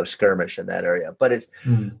 scaling of skirmish in that area, but it's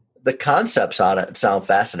the concepts on it sound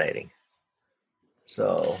fascinating.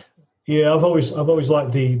 So yeah, I've always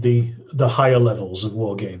liked the higher levels of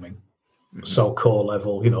wargaming. So core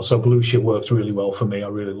level, so Blucher works really well for me. I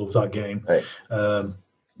really love that game. Right.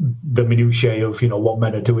 The minutiae of what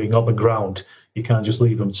men are doing on the ground, you can't just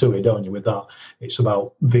leave them to it, don't you? With that, it's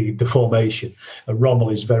about the formation. And Rommel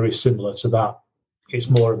is very similar to that. It's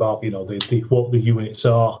more about what the units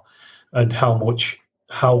are and how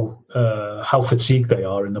fatigued they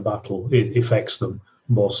are in the battle. It affects them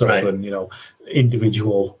more so than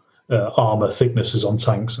individual armor thicknesses on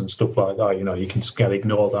tanks and stuff like that. You can just can't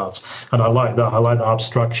ignore that. And I like that. I like the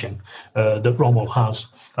abstraction that Rommel has.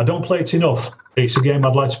 I don't play it enough. It's a game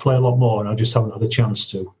I'd like to play a lot more, and I just haven't had a chance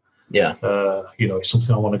to. Yeah. It's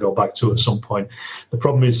something I want to go back to at some point. The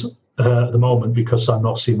problem is at the moment, because I'm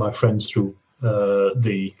not seeing my friends through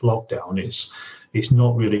the lockdown, it's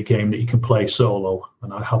not really a game that you can play solo.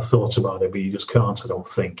 And I have thought about it, but you just can't, I don't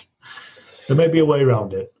think. There may be a way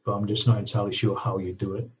around it, but I'm just not entirely sure how you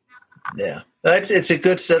do it. Yeah, it's a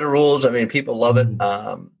good set of rules. I mean, people love it.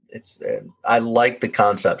 I like the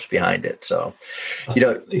concepts behind it. So,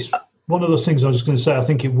 it's one of those things I was going to say. I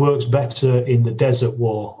think it works better in the Desert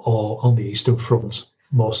War or on the Eastern Front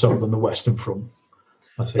more so than the Western Front.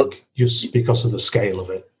 I think just because of the scale of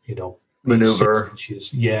it, maneuver. 6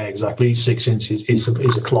 inches. Yeah, exactly. 6 inches is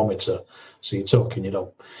a kilometer. So you're talking,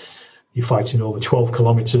 you're fighting over 12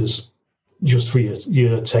 kilometers just for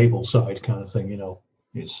your table side kind of thing.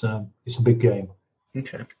 It's a big game.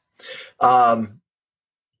 Okay.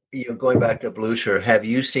 Going back to Blucher, have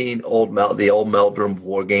you seen the old Meldrum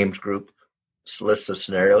War Games group list of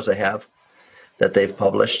scenarios they have? that they've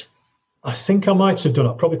published? I think I might have done.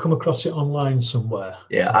 I've probably come across it online somewhere.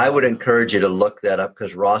 Yeah, I would encourage you to look that up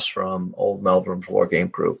because Ross from Old Melbourne's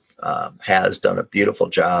Wargame Group has done a beautiful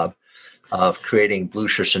job of creating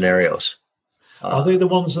Blucher scenarios. Are they the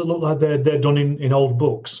ones that look like they're done in old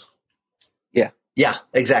books? Yeah,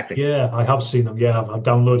 exactly. Yeah, I have seen them. Yeah, I've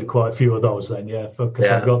downloaded quite a few of those. Then, because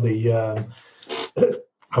I've got the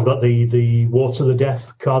War to the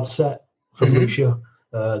Death card set for Blucher,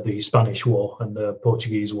 the Spanish War and the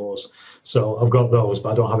Portuguese Wars. So I've got those,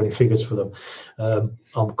 but I don't have any figures for them.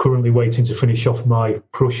 I'm currently waiting to finish off my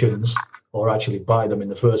Prussians, or actually buy them in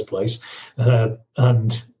the first place,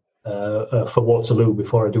 and for Waterloo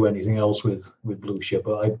before I do anything else with Blucher.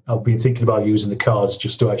 But I've been thinking about using the cards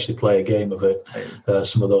just to actually play a game of it,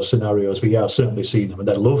 some of those scenarios. But yeah, I've certainly seen them, and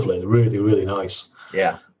they're lovely. They're really, really nice.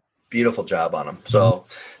 Yeah, beautiful job on them. So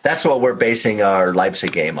that's what we're basing our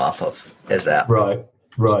Leipzig game off of, is that. Right,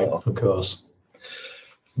 so, of course.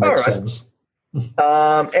 Makes sense.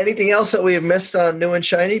 Anything else that we have missed on New and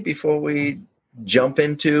Shiny before we jump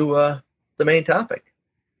into the main topic?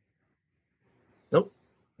 Nope.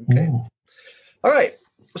 Okay. All right.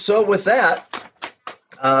 So with that,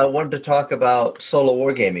 I wanted to talk about solo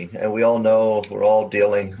wargaming. And we all know we're all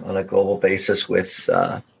dealing on a global basis with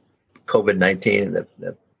COVID-19 and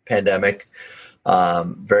the pandemic.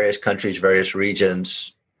 Various countries, various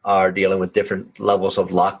regions are dealing with different levels of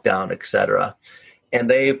lockdown, et cetera. And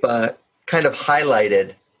they've kind of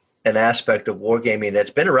highlighted an aspect of wargaming that's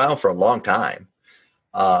been around for a long time.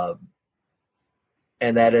 And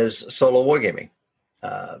that is solo wargaming.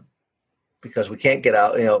 Because we can't get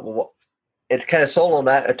out, it's kind of solo.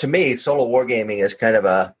 To me, solo wargaming is kind of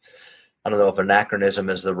I don't know if anachronism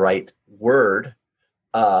is the right word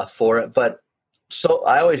for it, but so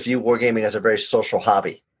I always view wargaming as a very social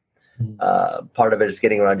hobby. Part of it is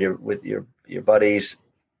getting around with your buddies,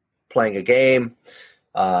 playing a game,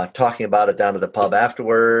 talking about it down to the pub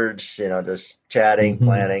afterwards, just chatting,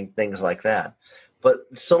 planning, things like that. But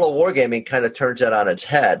solo wargaming kind of turns that on its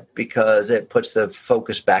head because it puts the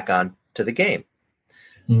focus back on to the game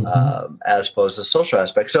as opposed to the social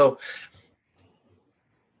aspect. So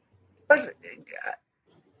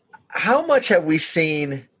how much have we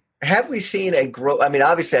seen a growth? I mean,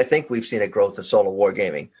 obviously, I think we've seen a growth of solo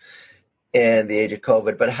wargaming in the age of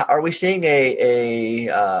COVID, but are we seeing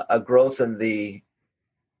a growth in the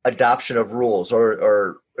adoption of rules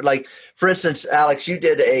or like, for instance, Alex, you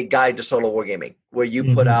did a guide to solo wargaming where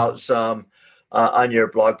you put out some on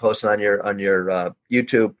your blog post and on your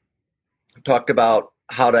YouTube, talked about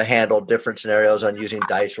how to handle different scenarios on using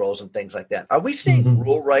dice rolls and things like that. Are we seeing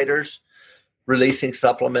rule writers releasing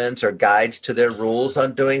supplements or guides to their rules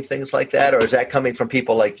on doing things like that, or is that coming from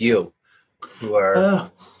people like you who are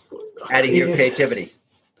adding your creativity?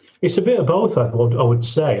 It's a bit of both, I would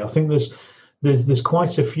say. I think there's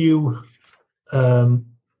quite a few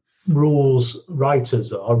rules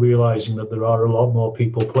writers that are realizing that there are a lot more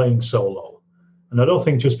people playing solo. And I don't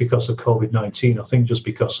think just because of COVID-19, I think just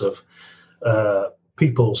because of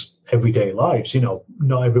people's everyday lives.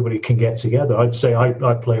 Not everybody can get together. I'd say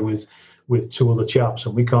I play with two other chaps,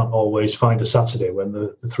 and we can't always find a Saturday when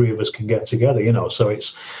the three of us can get together. So I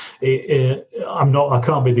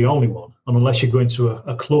can't be the only one. And unless you're going to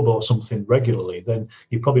a club or something regularly, then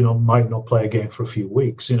you probably might not play a game for a few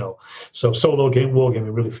weeks. So solo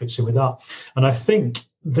wargaming really fits in with that. And I think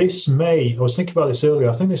I was thinking about this earlier,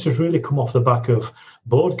 I think this has really come off the back of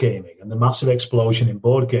board gaming and the massive explosion in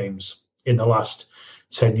board games in the last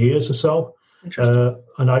 10 years or so.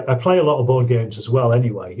 And I play a lot of board games as well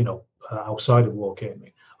anyway, outside of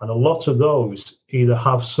wargaming. And a lot of those either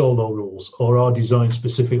have solo rules or are designed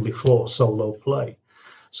specifically for solo play.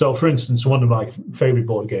 So, for instance, one of my favorite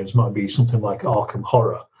board games might be something like Arkham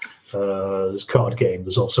Horror. There's a card game.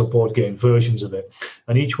 There's also board game versions of it.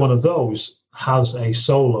 And each one of those has a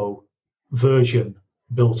solo version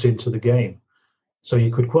built into the game. So you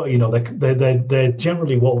could quite, they're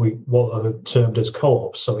generally what are termed as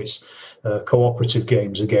co-ops. So it's cooperative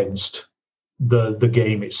games against the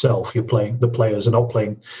game itself. The players are not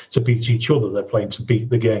playing to beat each other; they're playing to beat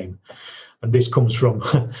the game. And this comes from,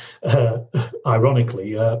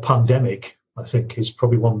 ironically, Pandemic. I think is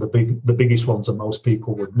probably one of the biggest ones that most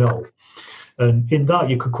people would know. And in that,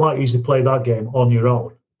 you could quite easily play that game on your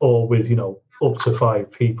own or with up to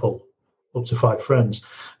 5 people. Up to 5 friends.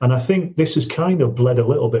 And I think this has kind of bled a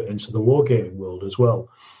little bit into the wargaming world as well,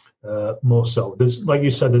 more so. There's, like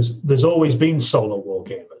you said, there's always been solo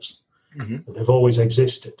wargamers. They've always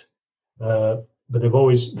existed. But they've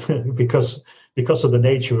always, because of the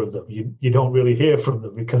nature of them, you don't really hear from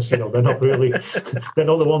them because, they're not really, they're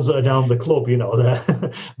not the ones that are down the club,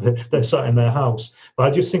 they're sat in their house. But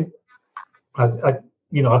I just think I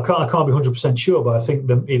I can't be 100% sure, but I think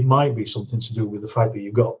that it might be something to do with the fact that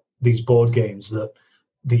you've got these board games that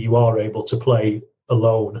you are able to play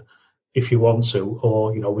alone if you want to,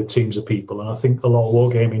 or with teams of people. And I think a lot of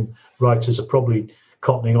wargaming writers are probably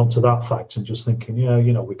cottoning onto that fact and just thinking,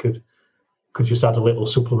 we could just add a little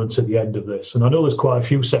supplement to the end of this. And I know there's quite a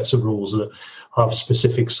few sets of rules that have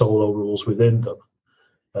specific solo rules within them.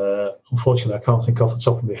 Unfortunately, I can't think off the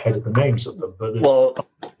top of my head of the names of them. But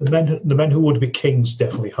the men who would be kings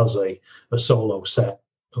definitely has a solo set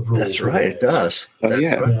of rules. That's right, it does. Oh,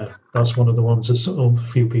 yeah. Right. Yeah, that's one of the ones that a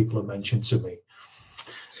few people have mentioned to me.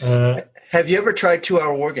 Have you ever tried 2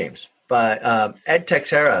 Hour War Games? By Ed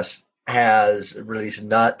Texeras has released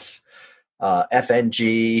Nuts,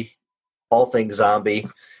 FNG, All Things Zombie.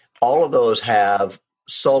 All of those have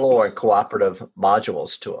solo and cooperative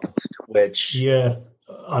modules to them. Which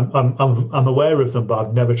I'm aware of them, but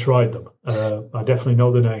I've never tried them. I definitely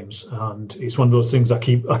know the names, and it's one of those things I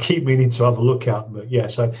keep meaning to have a look at. But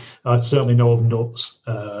yes, I certainly know of Nuts.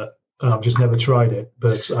 I've just never tried it,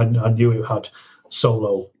 but I knew it had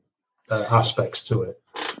solo aspects to it.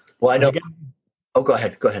 Well, I know. Go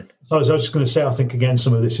ahead. I was just going to say, I think again,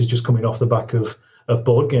 some of this is just coming off the back of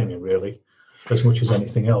board gaming, really, as much as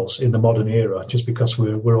anything else in the modern era. Just because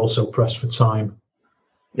we're also pressed for time,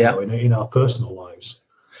 in our personal lives.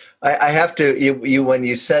 I have to. You when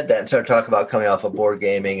you said that and started talking about coming off of board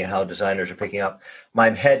gaming and how designers are picking up,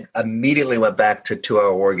 my head immediately went back to 2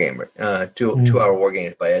 Hour War Game, 2 Hour War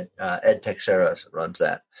Games by Ed Texeras runs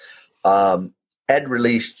that. Ed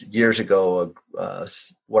released years ago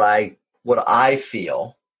what I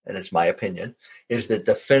feel, and it's my opinion, is the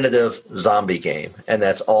definitive zombie game, and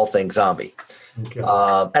that's All Things Zombie. Okay.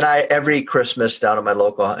 And every Christmas down at my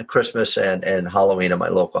local Christmas and Halloween at my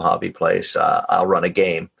local hobby place, I'll run a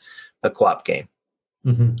co-op game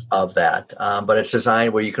of that. But it's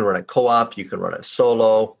designed where you can run it co-op, you can run it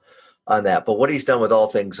solo on that. But what he's done with All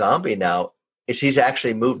Things Zombie now is he's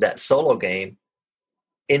actually moved that solo game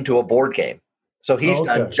into a board game. So he's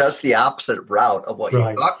done just the opposite route of what you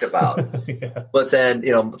talked about. Yeah. But then,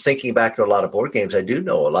 thinking back to a lot of board games, I do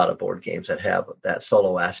know a lot of board games that have that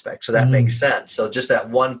solo aspect. So that makes sense. So just that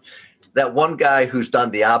one guy who's done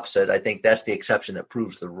the opposite, I think that's the exception that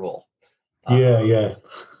proves the rule. Yeah.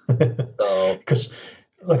 So, because,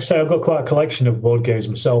 like I say, I've got quite a collection of board games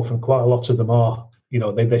myself, and quite a lot of them are,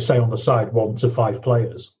 they say on the side 1 to 5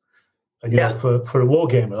 players. And, for a war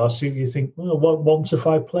gamer, you think, well, 1 to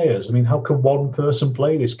 5 players. I mean, how can one person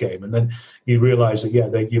play this game? And then you realise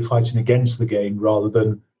that you're fighting against the game rather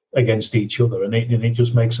than against each other, and it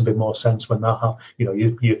just makes a bit more sense when that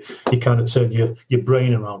you kind of turn your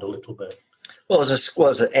brain around a little bit. Well,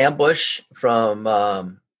 was it Ambush from?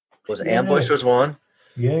 Ambush was one?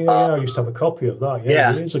 Yeah. I used to have a copy of that.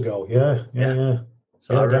 Years ago. Yeah.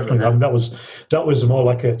 So definitely. That. I mean, that was more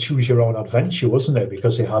like a choose your own adventure, wasn't it?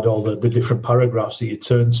 Because it had all the different paragraphs that you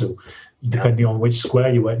turned to, depending on which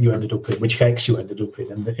square you ended up in, which hex you ended up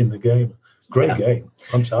in the game. Great game,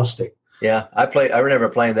 fantastic. Yeah, I remember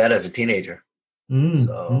playing that as a teenager. I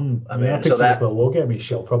picked it up at a wargaming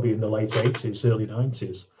show probably in the late 80s, early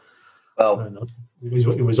 90s. Well,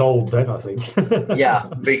 it was old then, I think. Yeah,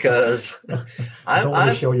 because I don't want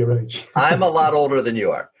to show your age. I'm a lot older than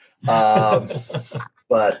you are.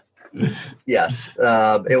 But yes,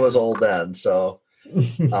 it was old then. So,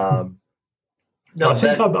 I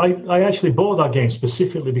actually bought that game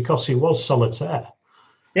specifically because it was solitaire.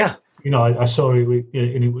 Yeah. I saw it,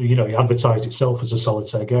 it advertised itself as a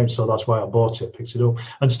solitaire game, so that's why I bought it, picked it up.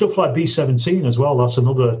 And stuff like B-17 as well, that's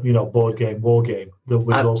another, board game, war game that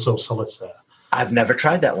was also solitaire. I've never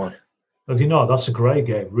tried that one. Have you not? That's a great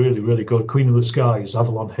game, really, really good. Queen of the Skies,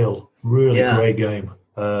 Avalon Hill, really great game.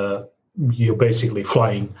 You're basically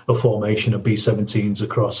flying a formation of B-17s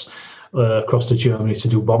across to Germany to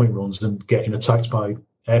do bombing runs and getting attacked by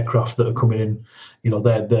aircraft that are coming in.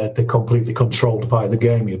 They're completely controlled by the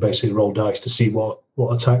game. You basically roll dice to see what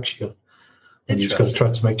attacks you. And you just got to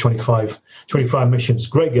try to make 25 missions.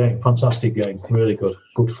 Great game, fantastic game, really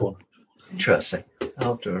good fun. Interesting.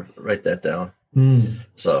 I'll have to write that down.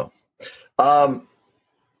 So, hang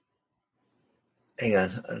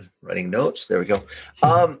on, I'm writing notes. There we go.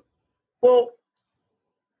 Well,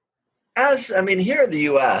 here in the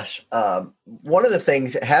U.S., one of the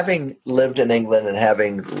things, having lived in England and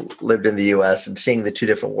having lived in the U.S. and seeing the two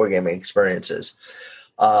different wargaming experiences,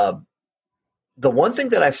 the one thing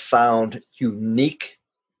that I found unique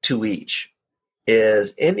to each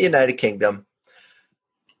is in the United Kingdom,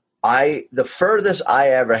 the furthest I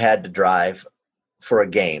ever had to drive for a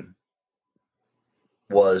game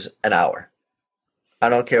was an hour. I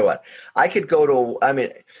don't care what. I could go to, I mean,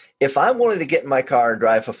 if I'm willing to get in my car and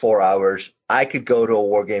drive for 4 hours, I could go to a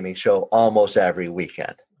wargaming show almost every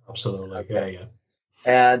weekend. Absolutely. Okay. Yeah.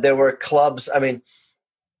 And there were clubs. I mean,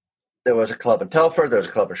 there was a club in Telford. There was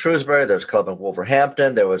a club in Shrewsbury. There was a club in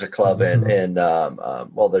Wolverhampton. There was a club in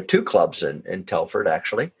well, there are 2 clubs in Telford,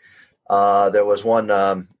 actually. There was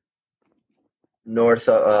one north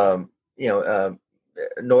of,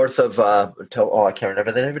 north of, I can't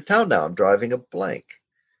remember the name of town now. I'm driving a blank.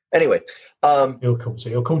 Anyway. He'll come to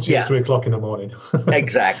you at 3 o'clock in the morning.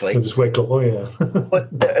 Exactly. He'll just wake up,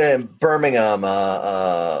 But Birmingham,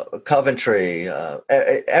 Coventry,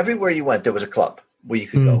 everywhere you went, there was a club where you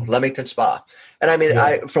could go. Leamington Spa. And I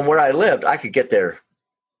mean, from where I lived, I could get there,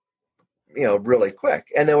 really quick.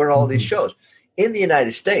 And there were all these shows. In the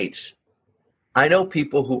United States, I know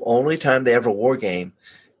people who only time they ever war game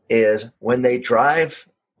is when they drive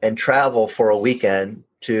and travel for a weekend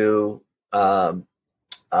to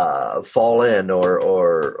Fall In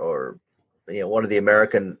or one of the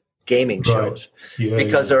American gaming shows,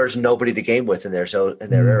 because there's nobody to game with in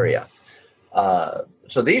their area.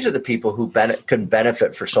 So these are the people who can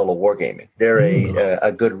benefit for solo wargaming. They're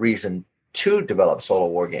a good reason to develop solo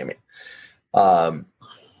wargaming.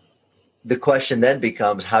 The question then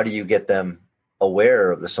becomes, how do you get them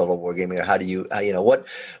aware of the solo wargaming, or how do you,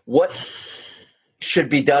 what should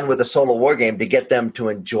be done with a solo wargame to get them to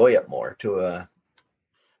enjoy it more?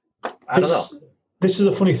 I don't know. This is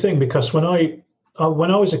a funny thing, because when I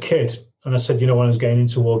was a kid, and I said, when I was getting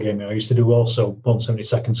into wargaming, I used to do also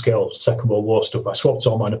 1/72nd scale Second World War stuff. I swapped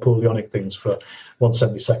all my Napoleonic things for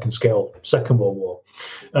 1/72nd scale Second World War.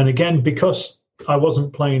 And again, because I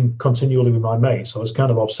wasn't playing continually with my mates, I was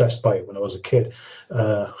kind of obsessed by it when I was a kid.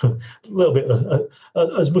 A little bit,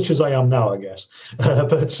 as much as I am now, I guess.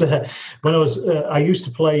 But when I used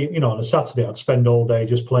to play, on a Saturday, I'd spend all day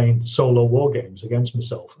just playing solo war games against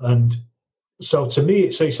myself. And so to me,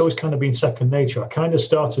 it's always kind of been second nature. I kind of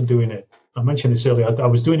started doing it. I mentioned this earlier. I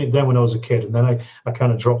was doing it then when I was a kid, and then I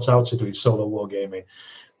kind of dropped out to doing solo war gaming.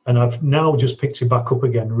 And I've now just picked it back up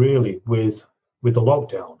again, really, with the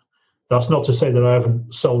lockdown. That's not to say that I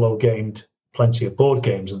haven't solo gamed plenty of board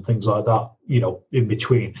games and things like that, in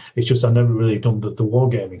between. It's just I've never really done the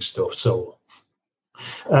wargaming stuff solo.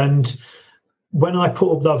 And when I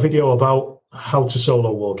put up that video about how to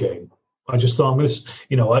solo wargame, I just thought, I'm going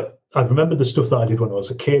to, I remembered the stuff that I did when I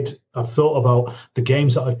was a kid. I thought about the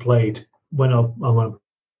games that I played when I'm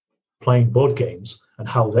playing board games and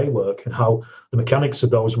how they work and how the mechanics of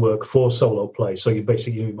those work for solo play. So you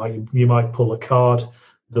might pull a card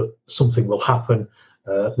that something will happen,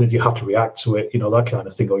 then you have to react to it, that kind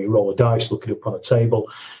of thing, or you roll a dice, look it up on a table.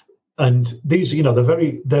 And these,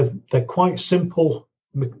 they're quite simple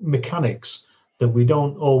mechanics that we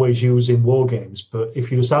don't always use in war games, but if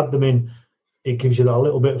you just add them in, it gives you that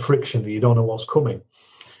little bit of friction that you don't know what's coming.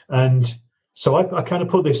 And so I kind of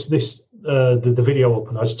put the video up,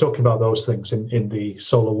 and I was talking about those things in the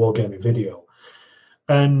solo wargaming video.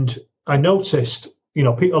 And I noticed, a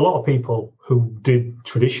lot of people who did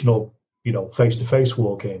traditional, face-to-face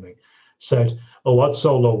wargaming said, "Oh, I'd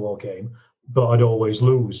solo wargame, but I'd always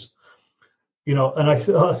lose." And I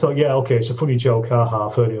thought, yeah, okay, it's a funny joke,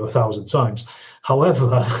 I've heard it 1,000 times.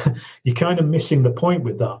 However, you're kind of missing the point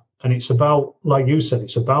with that. And it's about, like you said,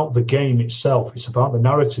 it's about the game itself. It's about the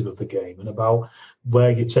narrative of the game and about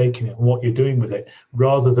where you're taking it and what you're doing with it,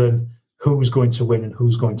 rather than who's going to win and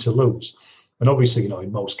who's going to lose. And obviously,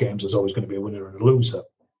 in most games, there's always going to be a winner and a loser.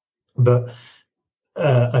 But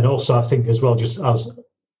and also, I think as well, just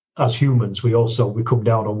as humans, we come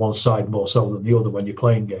down on one side more so than the other when you're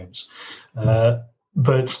playing games.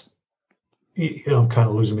 But I'm kind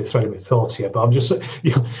of losing my thread of my thoughts here. But I'm just,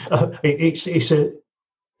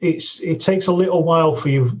 it takes a little while for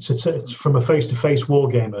you from a face-to-face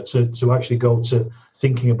wargamer to actually go to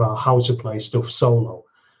thinking about how to play stuff solo.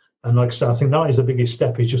 And like I said, I think that is the biggest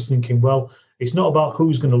step, is just thinking, well, it's not about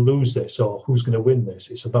who's going to lose this or who's going to win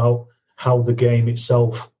this. It's about how the game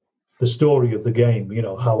itself, the story of the game,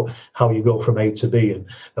 how you go from A to B and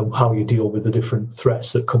how you deal with the different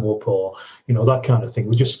threats that come up, or, that kind of thing.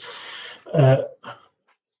 We just,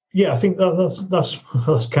 I think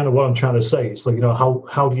that's kind of what I'm trying to say. It's like,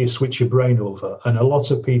 how do you switch your brain over? And a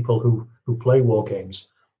lot of people who play war games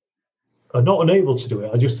are not unable to do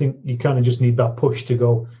it. I just think you kind of just need that push to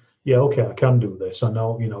go, yeah, okay, I can do this. I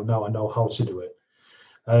know, now I know how to do it.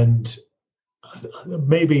 And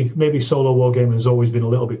maybe solo wargaming has always been a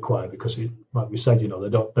little bit quiet because, like we said,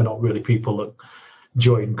 they're not really people that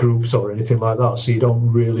join groups or anything like that, so you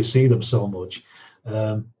don't really see them so much.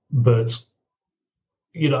 But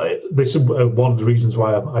this is one of the reasons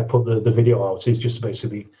why I put the video out, is just to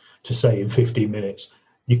basically to say in 15 minutes,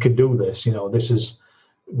 you can do this.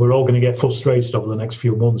 We're all going to get frustrated over the next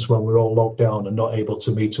few months when we're all locked down and not able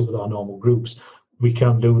to meet up with our normal groups. We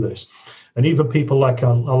can do this. And even people like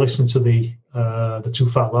I listen to the Two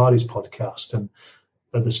Fat Lardies podcast, and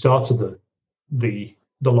at the start of the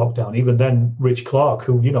lockdown, even then, Rich Clark,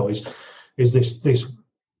 who is this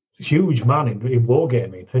huge man in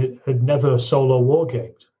wargaming, had never solo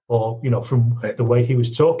wargamed, or from the way he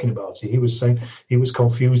was talking about it, he was saying he was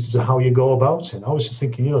confused as to how you go about it. And I was just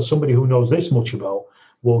thinking, somebody who knows this much about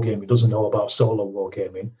wargaming doesn't know about solo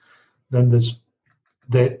wargaming. Then is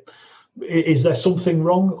there something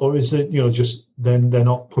wrong, or is it just then they're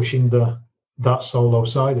not pushing that solo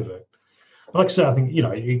side of it? Like I said, I think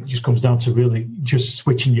it just comes down to really just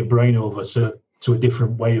switching your brain over to a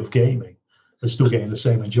different way of gaming and still getting the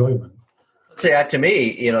same enjoyment. See, to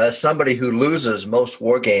me, as somebody who loses most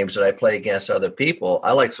war games that I play against other people,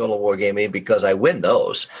 I like solo war gaming because I win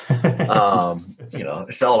those.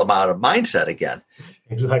 It's all about a mindset again.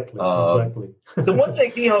 Exactly. The one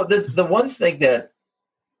thing, the one thing that,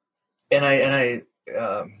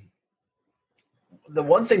 the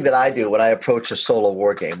one thing that I do when I approach a solo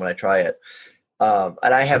war game, when I try it,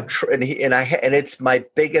 and I have, and it's my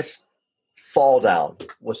biggest fall down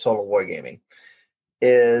with solo wargaming,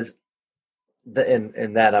 is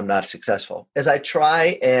in that I'm not successful. As I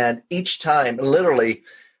try, and each time, literally,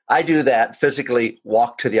 I do that physically,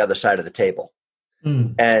 walk to the other side of the table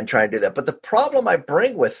and try and do that. But the problem I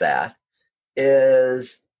bring with that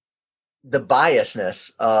is the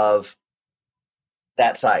biasness of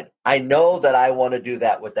that side. I know that I want to do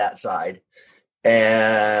that with that side,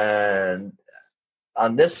 and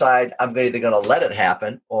on this side, I'm either going to let it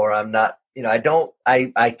happen or I'm not.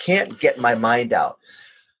 I can't get my mind out.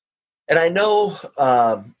 And I know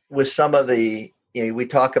with some of the, we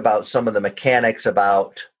talk about some of the mechanics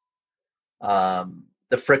about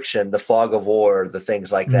the friction, the fog of war, the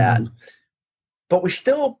things like that. But we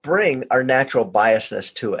still bring our natural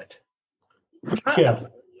biasness to it. Yeah.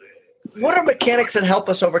 What are mechanics that help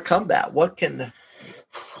us overcome that? What can...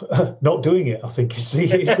 Not doing it, I think, you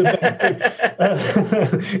see, is the main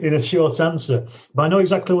thing, in a short answer. But I know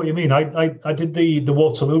exactly what you mean. I did the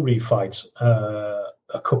Waterloo refight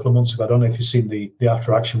a couple of months ago. I don't know if you've seen the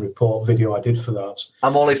after action report video I did for that.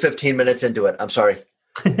 I'm only 15 minutes into it. I'm sorry.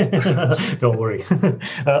 Don't worry. Do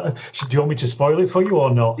you want me to spoil it for you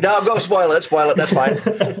or not? No, go spoil it. That's fine.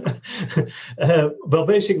 But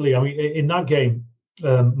basically, I mean, in that game,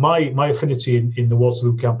 my affinity in the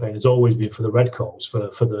Waterloo campaign has always been for the Redcoats, for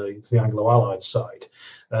the Anglo-Allied side.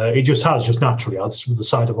 It just naturally. That's the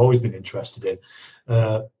side I've always been interested in.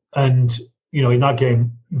 And in that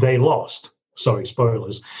game, they lost. Sorry,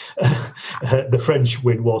 spoilers. The French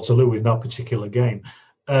win Waterloo in that particular game.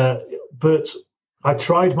 But I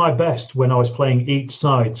tried my best when I was playing each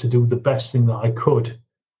side to do the best thing that I could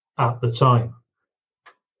at the time.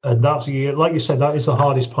 And that's, like you said, that is the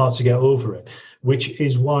hardest part to get over it, which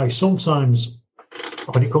is why sometimes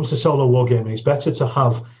when it comes to solo wargaming, it's better to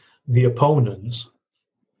have the opponents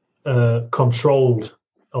controlled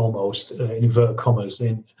almost, in inverted commas,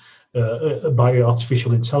 by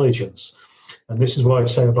artificial intelligence. And this is what I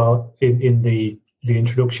say about in the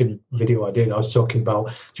introduction video I did. I was talking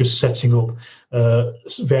about just setting up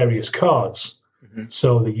various cards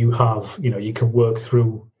so that you have, you can work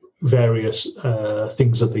through various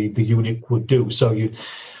things that the unit would do. So you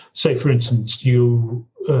say, for instance,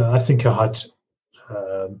 I think I had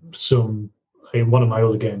in one of my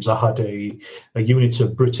other games, I had a unit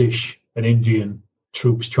of British and Indian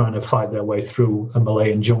troops trying to fight their way through a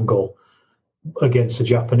Malayan jungle against the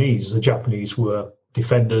Japanese. The Japanese were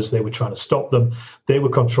defenders. They were trying to stop them. They were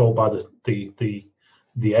controlled by the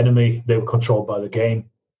enemy. They were controlled by the game.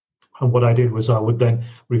 And what I did was I would then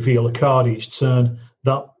reveal a card each turn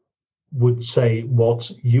that would say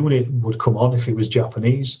what unit would come on if it was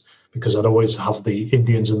Japanese, because I'd always have the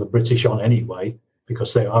Indians and the British on anyway,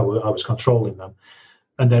 because I was controlling them.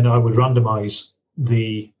 And then I would randomize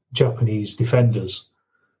the Japanese defenders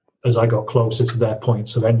as I got closer to their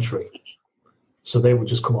points of entry. So they would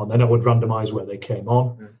just come on. Then I would randomize where they came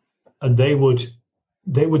on, and they would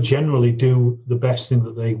generally do the best thing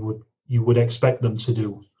that you would expect them to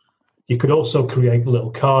do. You could also create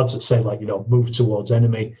little cards that say, like, move towards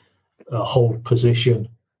enemy, hold position,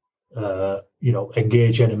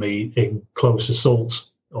 engage enemy in close assault,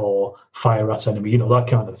 or fire at enemy, that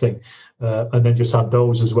kind of thing. And then just add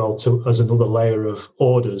those as well as another layer of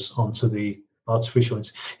orders onto the artificial.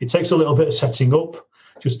 It takes a little bit of setting up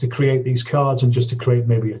just to create these cards and just to create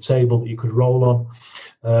maybe a table that you could roll on.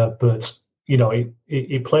 But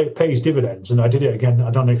it pays dividends. And I did it again.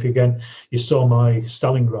 I don't know if you saw my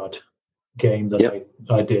Stalingrad game that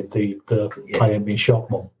I did, the I Ain't Been Shot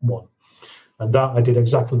one. And that I did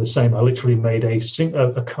exactly the same. I literally made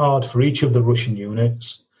a card for each of the Russian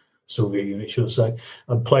units, Soviet units, should I say,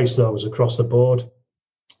 and placed those across the board.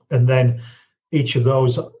 And then each of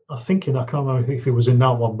those, I can't remember if it was in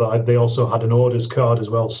that one, but they also had an orders card as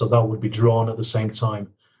well. So that would be drawn at the same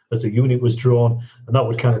time as the unit was drawn. And that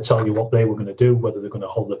would kind of tell you what they were going to do, whether they're going to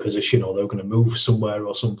hold the position or they're going to move somewhere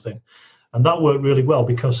or something. And that worked really well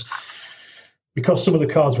because some of the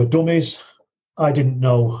cards were dummies. I didn't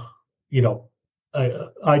know,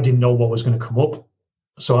 I didn't know what was going to come up.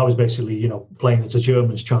 So I was basically, playing as the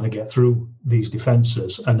Germans trying to get through these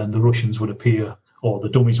defences, and then the Russians would appear or the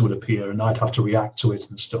dummies would appear and I'd have to react to it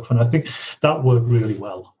and stuff. And I think that worked really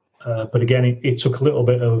well. But again, it took a little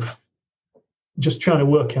bit of just trying to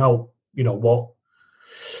work out,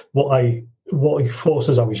 what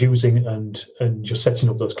forces I was using and just setting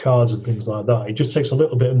up those cards and things like that. It just takes a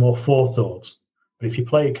little bit more forethought. But if you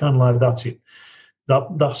play it kind of like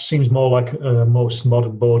that seems more like most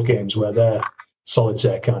modern board games where they're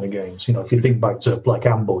solitaire kind of games. If you think back to like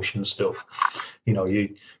Ambush and stuff,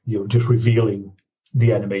 you're just revealing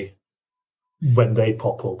the enemy when they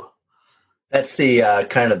pop up. That's the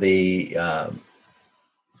kind of the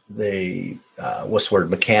what's the word,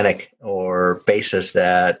 mechanic or basis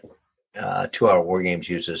that 2 Hour War Games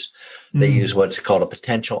uses. They use what's called a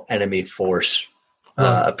potential enemy force,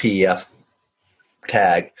 a PEF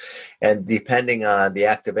tag, and depending on the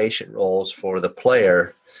activation rolls for the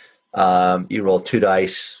player, you roll 2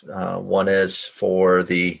 dice. One is for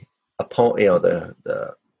the opponent,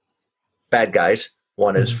 the bad guys.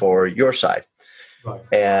 One is for your side, right.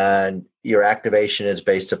 And your activation is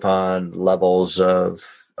based upon levels of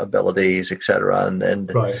abilities, etc.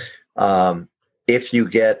 And right. If you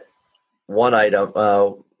get one item,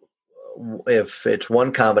 if it's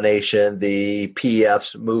one combination, the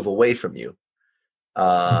PEFs move away from you.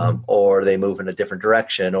 Or they move in a different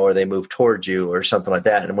direction, or they move towards you, or something like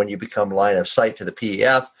that. And when you become line of sight to the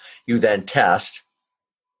PEF, you then test: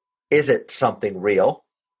 is it something real,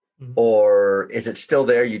 or is it still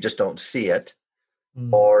there? You just don't see it,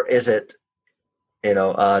 or is it,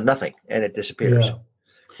 nothing and it disappears?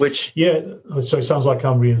 Yeah. So it sounds like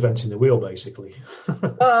I'm reinventing the wheel, basically.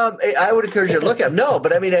 I would encourage you to look at them. No,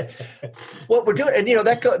 but I mean, what we're doing, and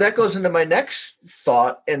that goes into my next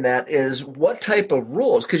thought, and that is what type of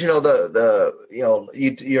rules, because your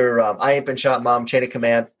I Ain't Been Shot, Mom, Chain of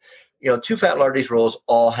Command, Two Fat Lardies rules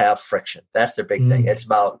all have friction. That's their big thing. It's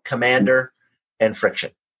about commander and friction.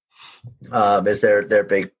 Is their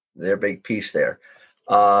big piece there.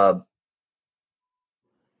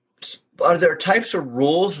 Are there types of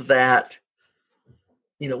rules that,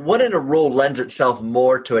 what in a rule lends itself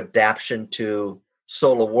more to adaptation to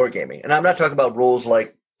solo wargaming? And I'm not talking about rules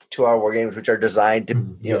like 2 Hour War Games, which are designed to,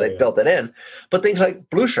 they built it in, but things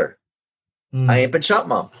like Blucher, I Ain't Been Shot,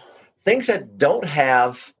 Mom, things that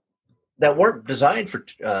weren't designed for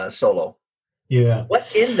solo. Yeah.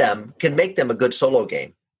 What in them can make them a good solo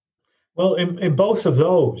game? Well, in both of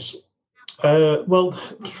those, to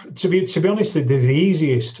be honest, the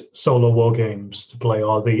easiest solo war games to play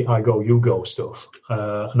are the I Go, You Go stuff.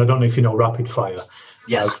 And I don't know if you know Rapid Fire.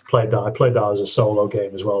 Yes. I've played that. I played that as a solo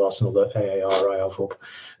game as well. That's another AAR I have up.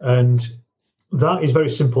 And that is very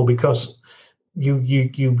simple because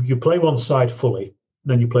you play one side fully,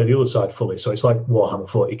 then you play the other side fully. So it's like Warhammer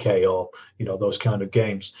 40K or, those kind of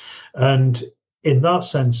games. And in that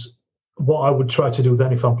sense, what I would try to do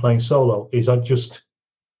then if I'm playing solo is I'd just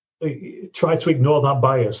try to ignore that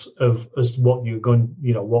bias as what you're going,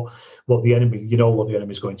 what the enemy, what the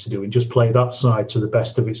enemy is going to do, and just play that side to the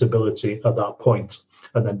best of its ability at that point,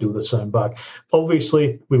 and then do the same back.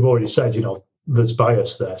 Obviously, we've already said, there's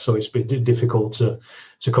bias there, so it's been difficult to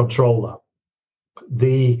control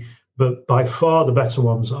that. But by far the better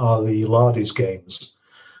ones are the Lardies games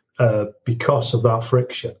because of that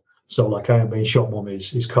friction. So like I Ain't Been Shot, Mum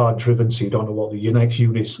is card driven, so you don't know what your next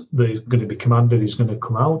unit that is going to be commanded is going to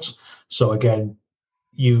come out. So again,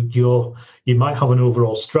 you might have an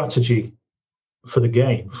overall strategy for the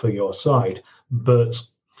game for your side, but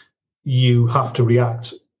you have to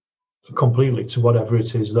react completely to whatever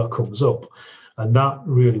it is that comes up. And that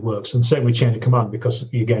really works. And same with Chain of Command, because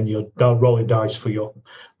again, you're rolling dice for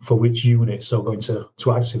which units are going to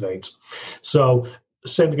activate. So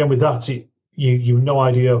same again with that. You've no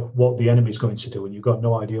idea what the enemy is going to do, and you've got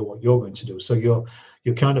no idea what you're going to do. So you're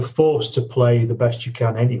kind of forced to play the best you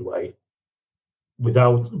can anyway, with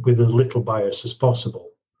as little bias as possible.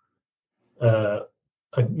 If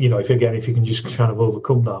you can just kind of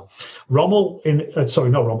overcome that.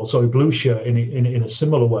 Blucher in a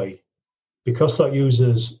similar way, because that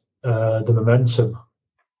uses the momentum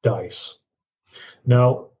dice.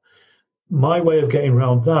 Now, my way of getting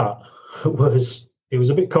around that was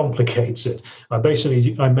a bit complicated. I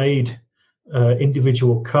made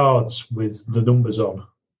individual cards with the numbers on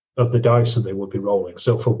of the dice that they would be rolling.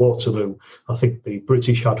 So for Waterloo, I think the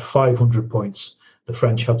British had 500 points, the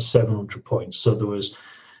French had 700 points. So there was,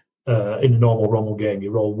 in a normal Rommel game,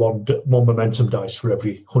 you roll one momentum dice for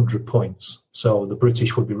every 100 points. So the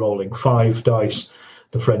British would be rolling 5 dice,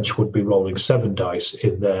 the French would be rolling 7 dice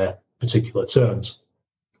in their particular turns.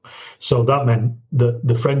 So that meant that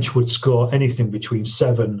the French would score anything between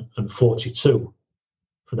 7 and 42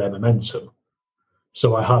 for their momentum.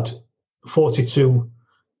 So I had 42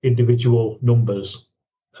 individual numbers.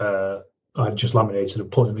 I just laminated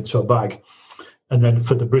and put them into a bag. And then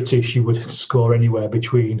for the British, you would score anywhere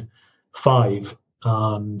between 5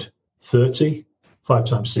 and 30. 5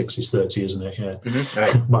 times 6 is 30, isn't it? Yeah. Mm-hmm.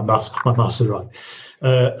 Right. my maths is right.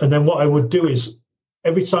 And then what I would do is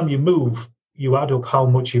every time you move, you add up how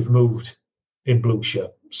much you've moved in blue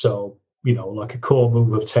shirt. So, like a core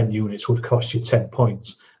move of 10 units would cost you 10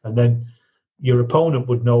 points. And then your opponent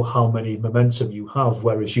would know how many momentum you have,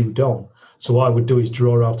 whereas you don't. So what I would do is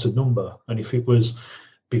draw out a number. And if it was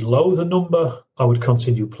below the number, I would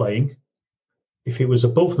continue playing. If it was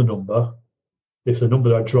above the number, if the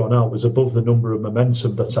number I'd drawn out was above the number of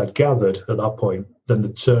momentum that I'd gathered at that point, then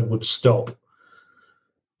the turn would stop.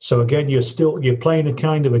 So again, you're playing a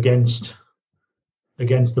kind of against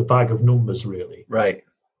the bag of numbers, really. Right.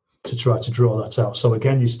 To try to draw that out. So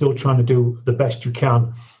again, you're still trying to do the best you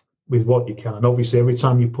can with what you can. And obviously, every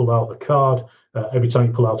time you pull out a card, every time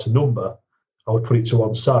you pull out a number, I would put it to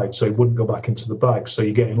one side so it wouldn't go back into the bag. So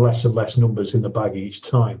you're getting less and less numbers in the bag each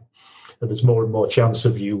time. And there's more and more chance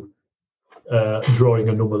of you drawing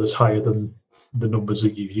a number that's higher than the numbers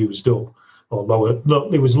that you've used up, or lower.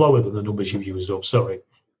 No, it was lower than the numbers you've used up, sorry.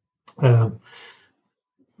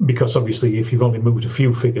 Because obviously, if you've only moved a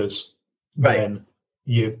few figures, right, then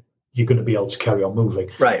you're going to be able to carry on moving.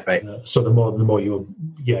 Right. So the more you,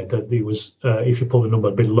 there was if you pull a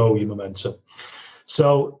number below your momentum.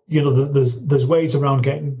 So there's ways around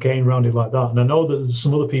getting around it like that. And I know that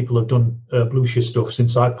some other people have done blue shirt stuff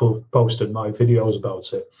since I posted my videos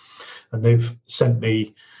about it, and they've sent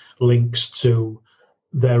me links to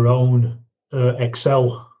their own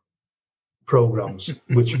Excel programs,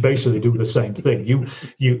 which basically do the same thing.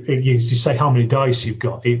 You say how many dice you've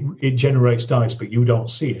got. It generates dice, but you don't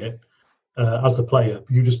see it as the player.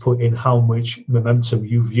 You just put in how much momentum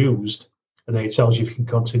you've used, and then it tells you if you can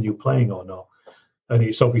continue playing or not. And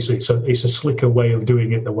it's obviously it's a slicker way of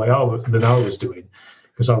doing it than I was doing,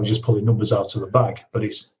 because I was just pulling numbers out of the bag. But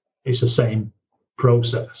it's the same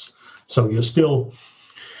process. So you're still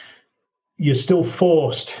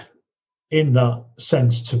forced in that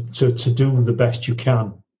sense to do the best you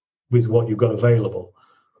can with what you've got available,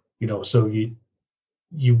 so you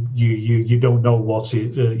don't know what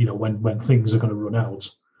when things are going to run out.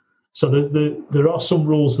 So there are some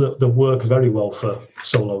rules that work very well for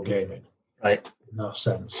solo gaming, right, in that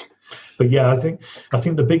sense. But yeah, I think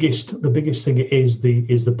the biggest thing is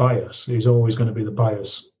the bias. Is always going to be the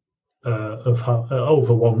bias of how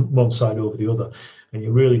over one side over the other, and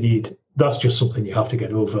you really need. That's just something you have to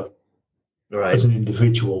get over. Right. As an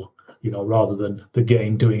individual, rather than the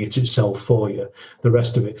game doing it itself for you, the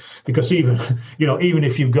rest of it. Because even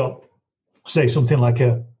if you've got, say, something like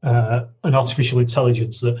an artificial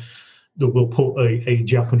intelligence that will put a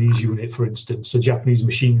Japanese unit, for instance, a Japanese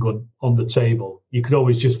machine gun on the table, you could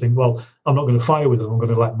always just think, well, I'm not going to fire with them. I'm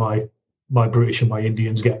going to let my British and my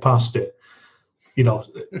Indians get past it.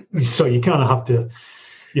 So you kind of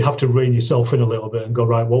have to rein yourself in a little bit and go,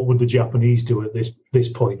 right, what would the Japanese do at this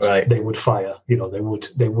point? Right. They would fire, they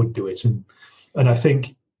would do it. And I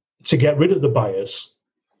think to get rid of the bias,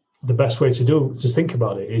 the best way to think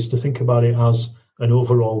about it is to think about it as an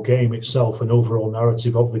overall game itself, an overall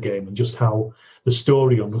narrative of the game, and just how the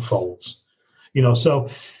story unfolds. So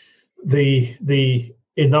the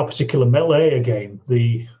in that particular Malaya game,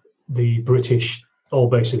 the British all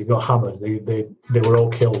basically got hammered. They were all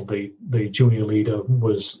killed. The junior leader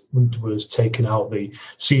was taken out. The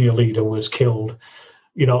senior leader was killed.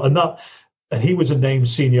 And he was a named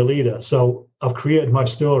senior leader. So I've created my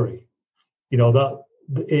story. That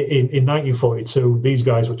in 1942, these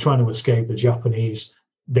guys were trying to escape the Japanese.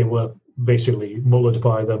 They were basically mullered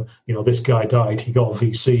by them. This guy died. He got a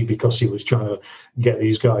VC because he was trying to get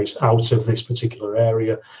these guys out of this particular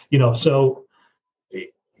area. So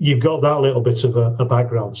you've got that little bit of a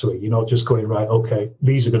background to it. You're not just going, right, okay,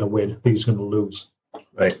 these are going to win, these are going to lose.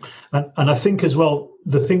 Right. And I think as well,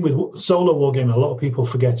 the thing with solo wargaming, a lot of people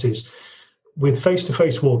forget is with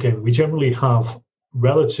face-to-face wargaming, we generally have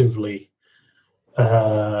relatively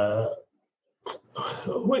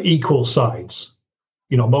equal sides.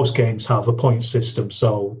 Most games have a point system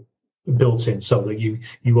built in so that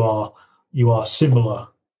you are similar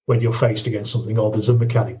when you're faced against something, or there's a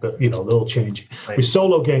mechanic that they'll change. Right. With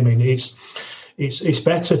solo gaming, it's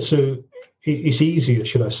better it's easier,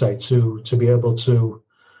 should I say, to be able to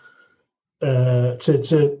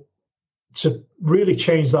really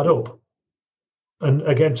change that up. And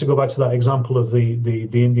again, to go back to that example of the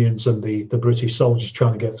Indians and the British soldiers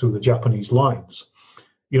trying to get through the Japanese lines,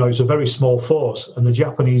 it was a very small force, and the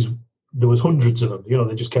Japanese, there was hundreds of them.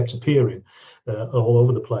 They just kept appearing all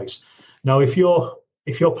over the place. Now, if you're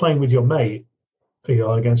playing with your mate,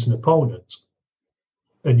 against an opponent,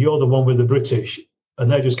 and you're the one with the British,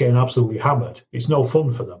 and they're just getting absolutely hammered, it's no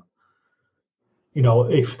fun for them.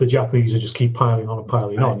 If the Japanese just keep piling on and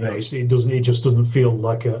piling on, it just doesn't feel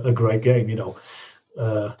like a great game.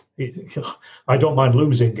 I don't mind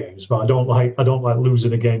losing games, but I don't like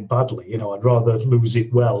losing a game badly. I'd rather lose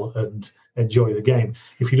it well and enjoy the game.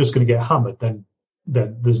 If you're just going to get hammered, then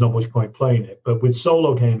there's not much point playing it. But with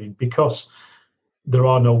solo gaming, because there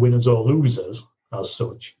are no winners or losers as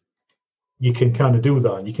such, you can kind of do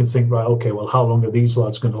that, and you can think, right, okay, well, how long are these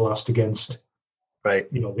lads going to last against, right,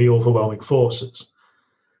 the overwhelming forces?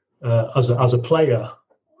 As a player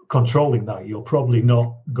controlling that, you're probably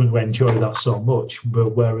not going to enjoy that so much.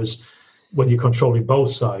 But whereas when you're controlling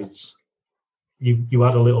both sides, you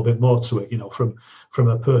add a little bit more to it, from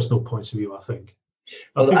a personal point of view, I think.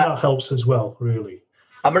 I think that helps as well, really.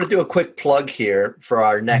 I'm going to do a quick plug here for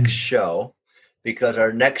our next show, because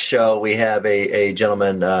our next show, we have a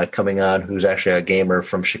gentleman coming on who's actually a gamer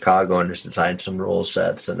from Chicago and has designed some rule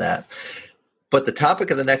sets and that. But the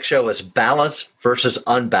topic of the next show is balance versus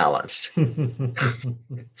unbalanced.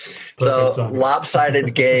 So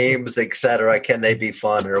lopsided games, etc. Can they be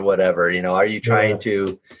fun or whatever? Are you trying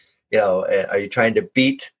to, are you trying to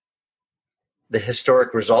beat the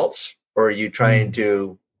historic results, or are you trying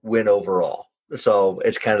to win overall? So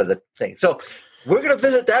it's kind of the thing. So we're going to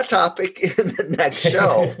visit that topic in the next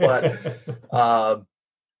show. But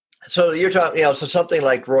so you're talking, so something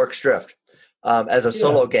like Rorke's Drift. As a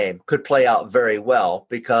solo game could play out very well,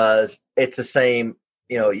 because it's the same,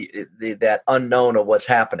 that unknown of what's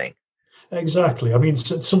happening. Exactly. I mean,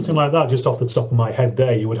 something like that, just off the top of my head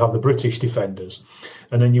there, you would have the British defenders,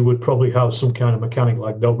 and then you would probably have some kind of mechanic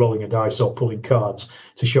like no rolling a dice or pulling cards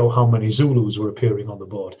to show how many Zulus were appearing on the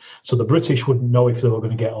board. So the British wouldn't know if they were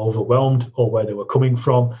going to get overwhelmed or where they were coming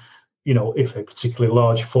from. If a particularly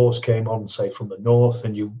large force came on, say, from the north,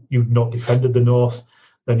 and you'd not defended the north,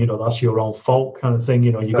 then, that's your own fault kind of thing.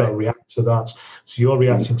 You've got to react to that. So you're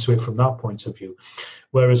reacting to it from that point of view.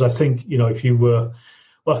 Whereas I think, if you were,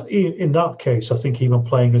 well, in that case, I think even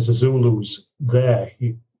playing as a Zulus there,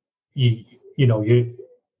 you get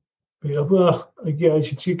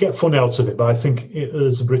fun out of it. But I think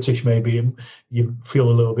as a British, maybe you feel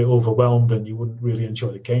a little bit overwhelmed and you wouldn't really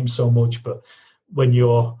enjoy the game so much. But when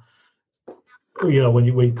you're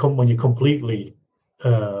completely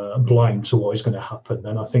blind to what is going to happen,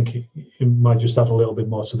 then I think it might just add a little bit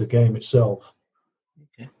more to the game itself.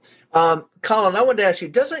 Okay. Colin, I wanted to ask you,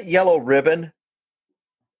 doesn't Yellow Ribbon,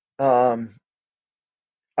 aren't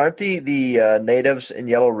the natives in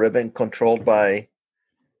Yellow Ribbon controlled by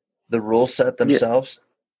the rule set themselves?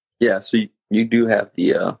 Yeah, so you do have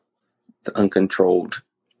the uncontrolled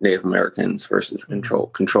Native Americans versus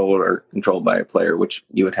controlled or controlled by a player, which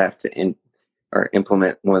you would have to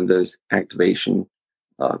implement one of those activation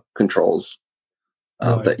controls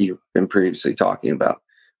that you've been previously talking about.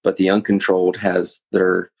 But the uncontrolled has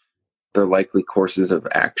their likely courses of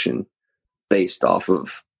action based off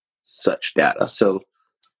of such data. So,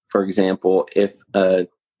 for example, if an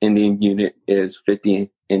Indian unit is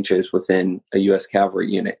 50 inches within a U.S.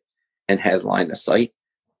 cavalry unit and has line of sight,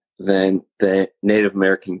 then the Native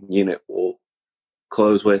American unit will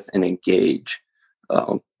close with and engage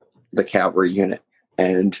the cavalry unit,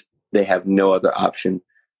 and they have no other option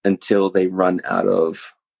until they run out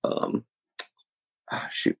of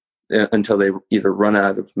until they either run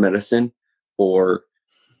out of medicine or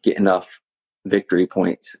get enough victory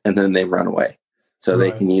points, and then they run away. So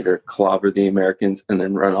they can either clobber the Americans and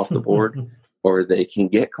then run off the board, or they can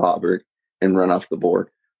get clobbered and run off the board.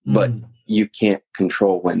 But you can't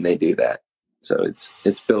control when they do that. So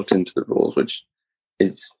it's built into the rules, which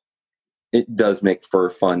it does make for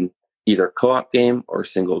a fun either co-op game or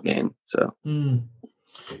single game. So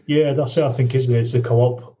yeah, that's it. I think, isn't it? It's the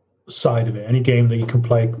co-op side of it. Any game that you can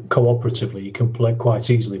play cooperatively, you can quite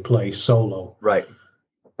easily play solo. Right.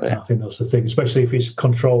 Yeah. I think that's the thing, especially if it's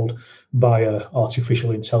controlled by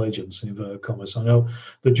artificial intelligence, in inverted commas. I know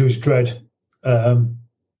the Judge Dredd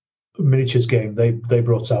miniatures game, they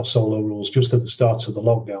brought out solo rules just at the start of the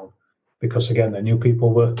lockdown because, again, they knew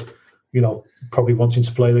people were, probably wanting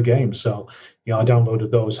to play the game. So, I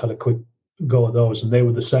downloaded those, had a quick go at those, and they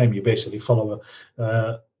were the same. You basically follow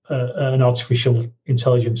an artificial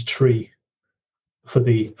intelligence tree for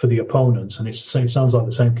the opponents, and it sounds like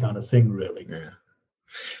the same kind of thing, really. Yeah.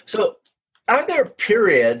 So, are there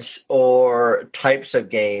periods or types of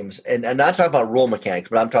games, and I'm not talking about rule mechanics,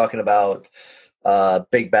 but I'm talking about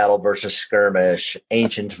big battle versus skirmish,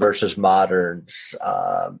 ancients versus moderns,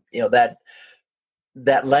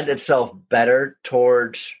 that lend itself better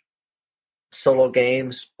towards solo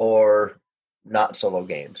games or not solo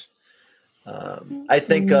games? I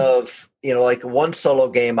think of, like one solo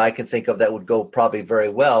game I can think of that would go probably very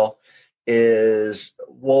well is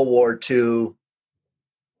World War II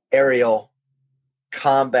aerial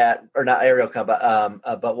combat, or not aerial combat,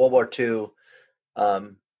 but World War II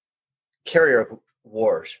carrier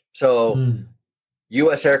wars. So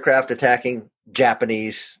U.S. aircraft attacking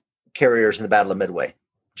Japanese carriers in the Battle of Midway,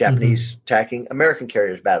 Japanese attacking American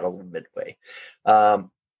carriers, Battle of Midway.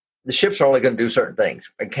 The ships are only going to do certain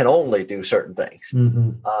things and can only do certain things.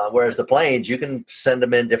 Whereas the planes, you can send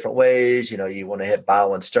them in different ways. You want to hit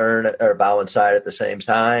bow and stern or bow and side at the same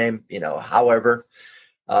time, however,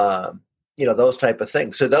 those type of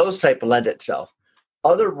things. So those type of lend itself.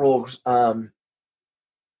 Other rules, I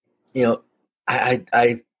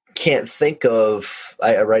can't think of,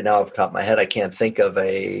 right now off the top of my head, I can't think of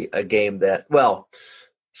a game that,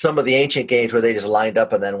 some of the ancient games where they just lined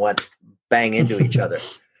up and then went bang into each other.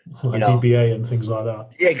 Like DBA and things like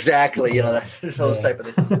that. Exactly. Those type of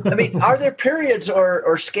things. I mean, are there periods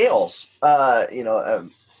or scales,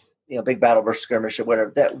 big battle versus skirmish or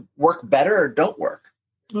whatever, that work better or don't work?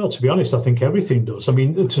 Well, to be honest, I think everything does. I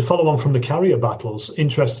mean, to follow on from the carrier battles,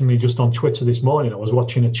 interestingly, just on Twitter this morning, I was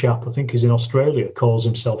watching a chap, I think he's in Australia, calls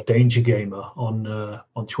himself Danger Gamer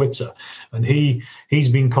on Twitter. And he's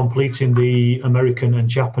been completing the American and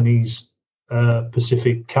Japanese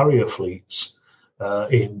Pacific carrier fleets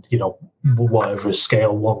in, whatever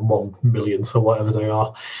scale, 1 millionth or whatever they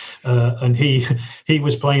are. And he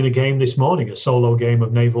was playing a game this morning, a solo game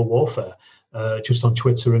of naval warfare. Just on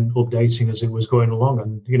Twitter and updating as it was going along.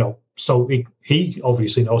 And, so he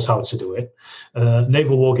obviously knows how to do it.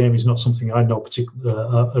 Naval wargame is not something I know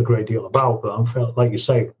a great deal about, but I'm felt, like you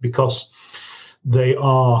say, because they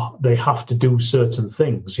have to do certain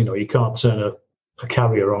things. You can't turn a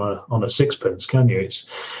carrier on a sixpence, can you?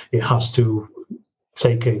 It has to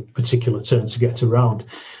take a particular turn to get around.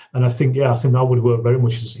 And I think that would work very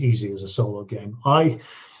much as easy as a solo game.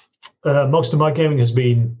 Most of my gaming has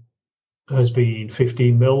been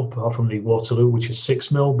 15 mil, apart from the Waterloo, which is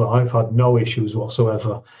 6 mil, but I've had no issues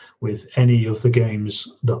whatsoever with any of the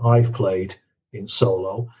games that I've played in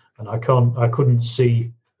solo, and I couldn't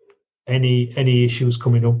see any issues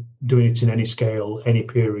coming up doing it in any scale, any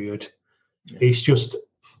period. It's just,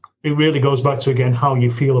 it really goes back to, again, how you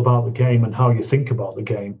feel about the game and how you think about the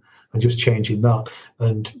game, and just changing that,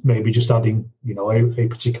 and maybe just adding, a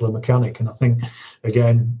particular mechanic. And I think,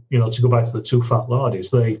 again, to go back to the two fat lardies,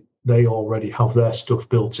 they already have their stuff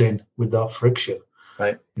built in with that friction,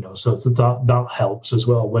 right? So that helps as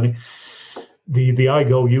well. When the I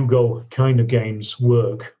go you go kind of games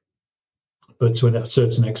work, but to a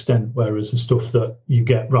certain extent, whereas the stuff that you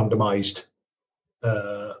get randomized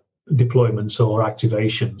deployments or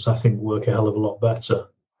activations, I think work a hell of a lot better.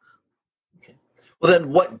 Okay. Well,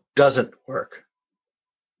 then what doesn't work?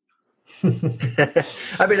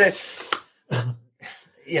 I mean,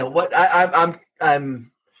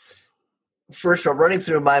 I'm first of all, running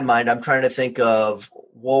through my mind, I'm trying to think of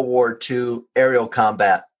World War II aerial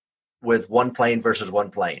combat with one plane versus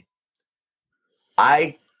one plane.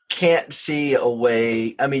 I can't see a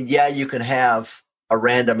way. I mean, you can have a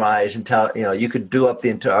randomized you could do up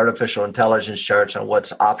the artificial intelligence charts on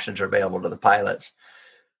what options are available to the pilots,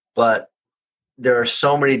 but there are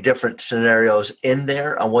so many different scenarios in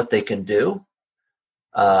there on what they can do.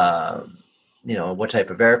 What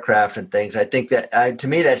type of aircraft and things. I think that, to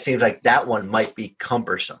me, that seems like that one might be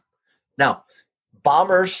cumbersome. Now,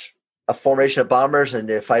 bombers, a formation of bombers, and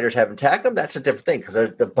the fighters haven't attacked them, that's a different thing, because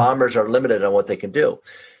the bombers are limited on what they can do.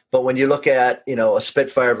 But when you look at, a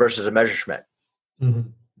Spitfire versus a Messerschmitt,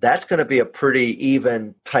 that's going to be a pretty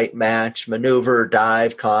even, tight match, maneuver,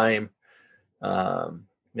 dive, climb.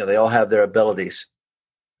 They all have their abilities.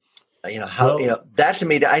 That to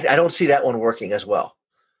me, I don't see that one working as well.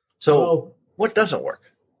 So what doesn't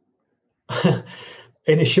work?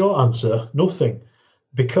 In a short answer, nothing.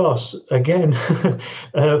 Because again,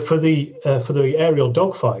 for the aerial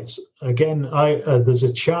dogfights, again, there's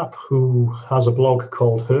a chap who has a blog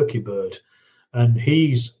called Herky Bird, and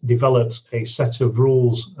he's developed a set of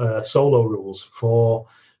rules, solo rules for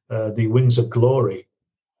the Wings of Glory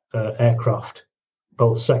aircraft,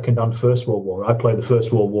 both Second and First World War. I play the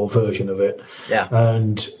First World War version of it,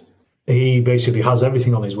 and he basically has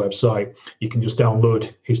everything on his website. You can just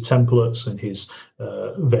download his templates and his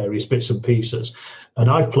various bits and pieces, and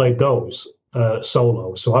I've played those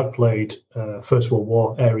solo. So I've played First World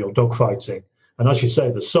War aerial dogfighting, and as you say,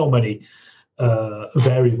 there's so many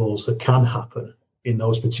variables that can happen in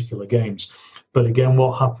those particular games. But again,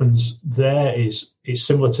 what happens there is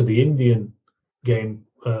similar to the Indian game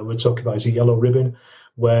we're talking about, is a yellow ribbon,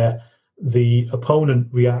 where the opponent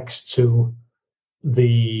reacts to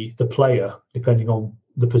the player depending on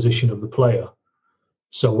the position of the player.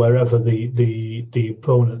 So wherever the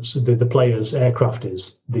opponent's the player's aircraft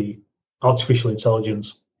is, the artificial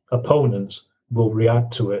intelligence opponents will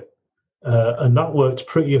react to it. And that worked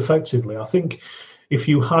pretty effectively. I think if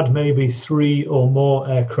you had maybe 3 or more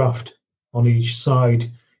aircraft on each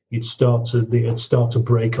side, it'd start to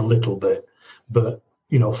break a little bit. But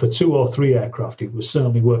for 2 or 3 aircraft, it was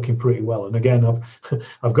certainly working pretty well. And again,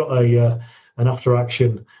 I've got an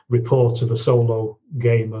after-action report of a solo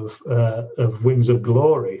game of Wings of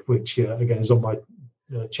Glory, which again is on my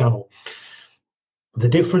channel. The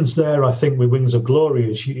difference there, I think, with Wings of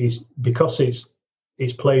Glory is because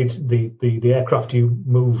it's played the aircraft you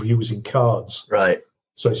move using cards. Right.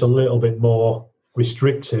 So it's a little bit more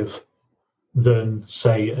restrictive than,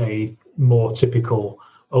 say, a more typical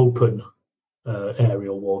open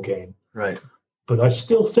aerial war game. Right. But I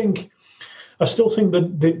still think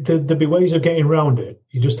that there'd be ways of getting around it.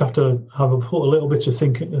 You just have to put a little bit of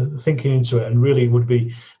thinking into it, and really it would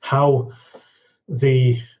be how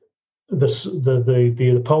the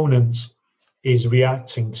opponent is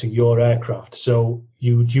reacting to your aircraft. So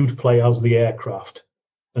you'd play as the aircraft,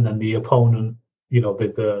 and then the opponent,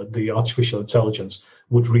 the artificial intelligence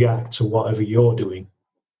would react to whatever you're doing,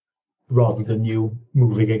 rather than you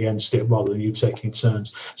moving against it, rather than you taking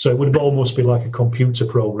turns. So it would almost be like a computer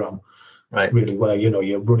program, right? Really, where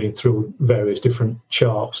you're running through various different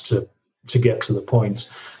charts to get to the point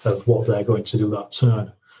of what they're going to do that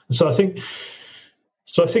turn. And so I think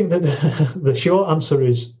that the short answer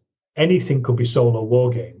is anything could be solo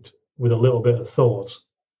wargamed with a little bit of thought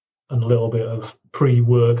and a little bit of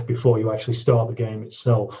pre-work before you actually start the game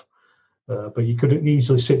itself. But you could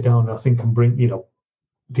easily sit down, I think, and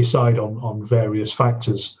decide on various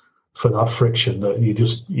factors for that friction that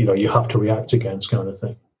you have to react against, kind of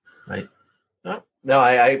thing. Right. No,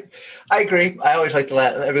 I agree. I always like to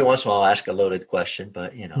every once in a while ask a loaded question,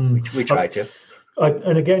 but we try to.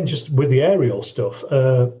 And again, just with the aerial stuff,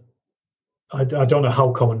 I don't know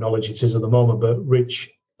how common knowledge it is at the moment, but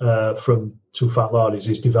Rich from Two Fat Lardies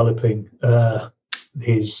is developing the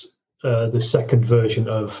second version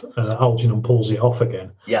of Algernon Pulls It Off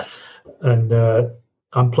Again. Yes. And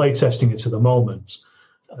I'm playtesting it at the moment.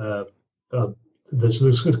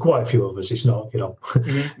 There's quite a few of us. It's not,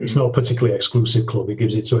 it's not a particularly exclusive club. It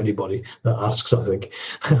gives it to anybody that asks, I think.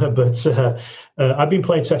 But I've been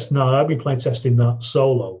playtesting now. I've been playtesting that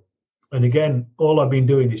solo. And again, all I've been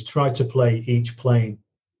doing is try to play each plane,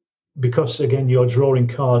 because again, you're drawing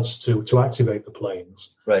cards to activate the planes.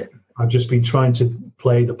 Right. I've just been trying to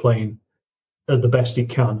play the plane at the best it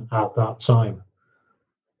can at that time.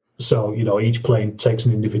 So, each plane takes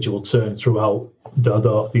an individual turn throughout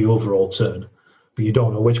the overall turn, but you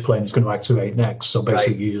don't know which plane is going to activate next. So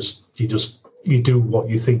basically, right. you do what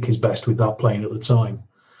you think is best with that plane at the time.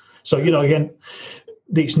 So, again,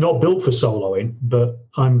 it's not built for soloing, but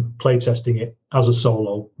I'm playtesting it as a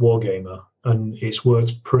solo wargamer, and it's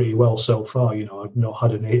worked pretty well so far. I've not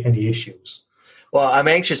had any issues. Well, I'm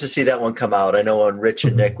anxious to see that one come out. I know when Rich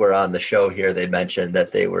and Nick were on the show here, they mentioned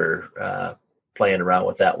that they were playing around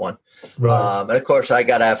with that one. Right. And of course, I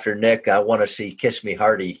got after Nick. I want to see Kiss Me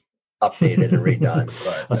Hardy updated and redone.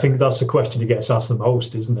 But, I think that's the question that gets asked the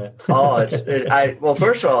most, isn't it? Well,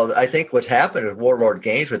 first of all, I think what's happened is Warlord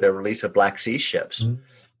Games, with their release of Black Sea ships,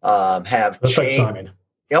 have changed. Timing.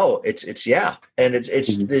 Oh, it's and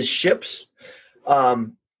it's the ships,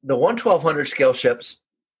 the 1/1200 scale ships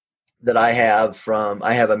that I have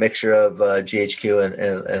a mixture of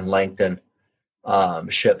GHQ and Langton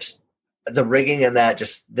ships. The rigging and that,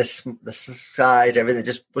 just the size, everything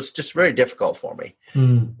was just very difficult for me.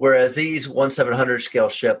 Whereas these 1/700 scale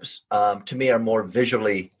ships, to me, are more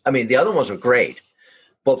visually. I mean, the other ones were great,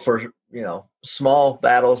 but for small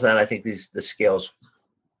battles, then I think the scale's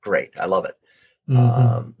great. I love it.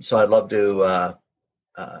 So I'd love to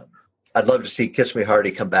see Kiss Me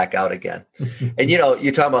Hardy come back out again. And you're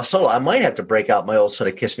talking about solo. I might have to break out my old set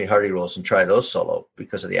of Kiss Me Hardy rules and try those solo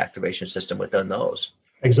because of the activation system within those.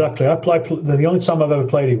 Exactly. The only time I've ever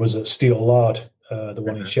played it was at Steel Lard, the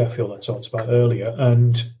one in Sheffield I talked about earlier,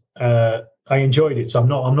 and I enjoyed it. I'm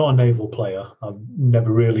not a naval player. I've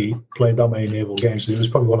never really played that many naval games. It was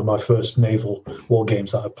probably one of my first naval war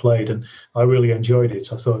games that I played, and I really enjoyed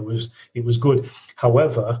it. I thought it was good.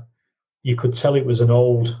 However, you could tell it was an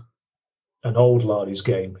old Lardy's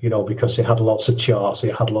game, because it had lots of charts,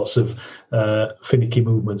 it had lots of finicky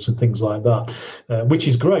movements and things like that, which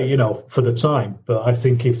is great, for the time. But I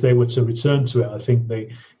think if they were to return to it, I think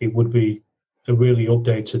it would be a really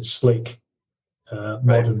updated, slick,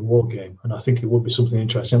 modern war game, and I think it would be something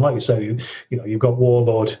interesting. Like you say, you've got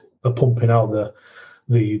Warlord pumping out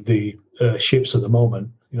the ships at the moment.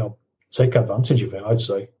 Take advantage of it, I'd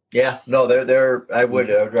say. Yeah, no, I would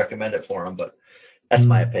recommend it for them, but that's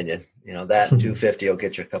my opinion. That $250 will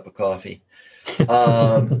get you a cup of coffee.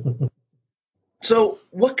 So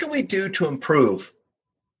what can we do to improve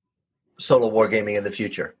solo wargaming in the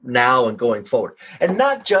future, now and going forward? And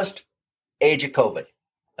not just Age of COVID.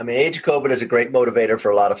 I mean, Age of COVID is a great motivator for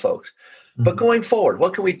a lot of folks. But going forward,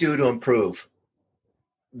 what can we do to improve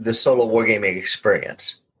the solo wargaming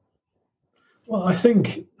experience? Well, I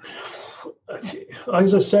think,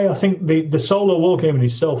 as I say, I think the solo wargaming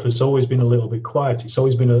itself has always been a little bit quiet. It's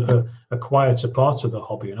always been a quieter part of the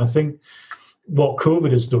hobby. And I think what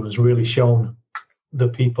COVID has done has really shown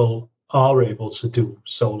that people are able to do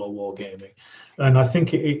solo wargaming. And I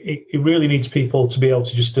think it really needs people to be able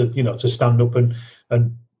to just to stand up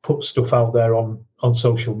and put stuff out there on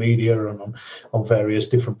social media and on various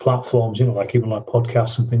different platforms, like even like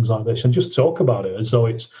podcasts and things like this, and just talk about it as though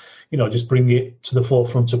it's, just bring it to the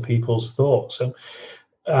forefront of people's thoughts. And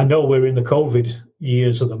I know we're in the COVID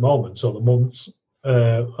years at the moment, or the months,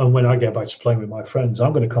 and when I get back to playing with my friends,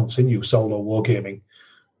 I'm going to continue solo wargaming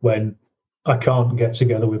when I can't get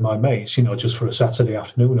together with my mates, just for a Saturday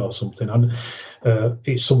afternoon or something. And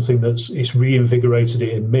it's something it's reinvigorated it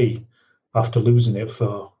in me after losing it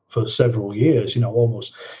for several years,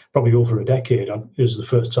 almost probably over a decade. It was the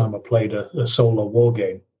first time I played a solo war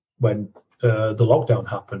game when the lockdown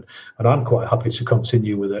happened, and I'm quite happy to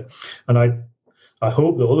continue with it. And I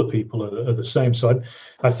hope that other people are the same. So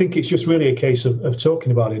I think it's just really a case of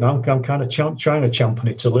talking about it. And I'm kind of trying to champion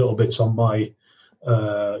it a little bit on my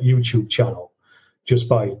YouTube channel, just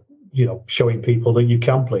by showing people that you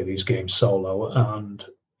can play these games solo, and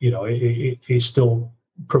it still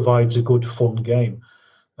provides a good fun game.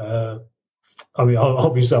 I mean,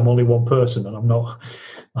 obviously I'm only one person, and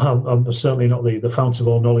I'm certainly not the fount of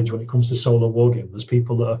all knowledge when it comes to solo wargaming. There's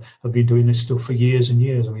people that have been doing this stuff for years and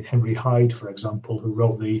years. I mean, Henry Hyde, for example, who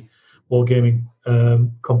wrote the Wargaming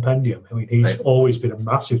Compendium. I mean, he's always been a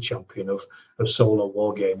massive champion of solo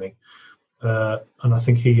wargaming. And I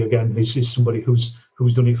think he, again, is somebody who's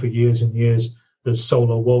done it for years and years. There's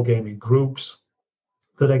solo wargaming groups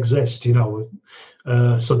that exist, so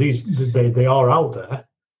they are out there.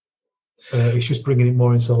 It's just bringing it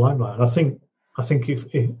more into the limelight. And I think if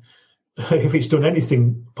it's done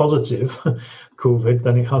anything positive, COVID,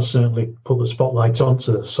 then it has certainly put the spotlight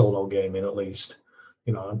onto solo gaming, at least.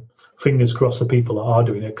 And fingers crossed the people that are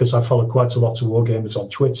doing it, because I follow quite a lot of war gamers on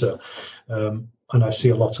Twitter. And I see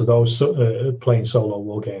a lot of those playing solo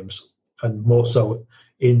war games, and more so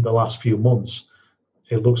in the last few months.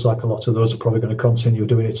 It looks like a lot of those are probably going to continue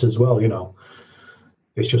doing it as well.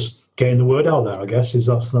 It's just getting the word out there, I guess.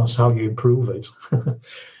 That's how you improve it.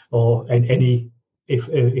 Or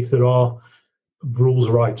if there are rules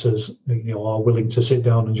writers, are willing to sit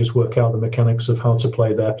down and just work out the mechanics of how to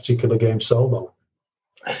play their particular game solo.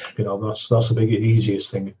 That's the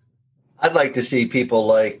easiest thing. I'd like to see people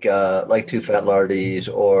like Two Fat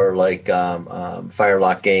Lardies, or like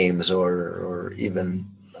Firelock Games, or even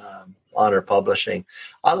Honor Publishing.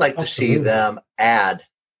 I'd like to see them add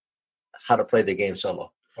how to play the game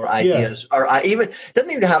solo, or ideas, or even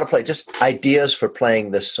doesn't even know how to play, just ideas for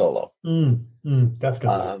playing this solo.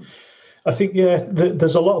 Definitely. I think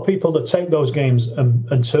there's a lot of people that take those games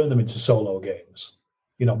and turn them into solo games.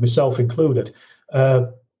 Myself included.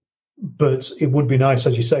 But it would be nice,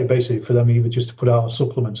 as you say, basically for them even just to put out a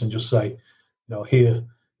supplement and just say, here,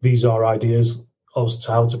 these are ideas as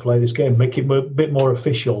to how to play this game. Make it a bit more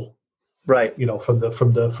official, right? From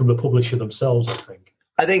the publisher themselves.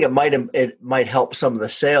 I think it might help some of the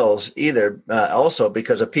sales either, also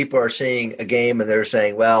because if people are seeing a game and they're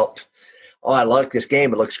saying, well, I like this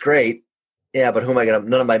game, it looks great. Yeah, but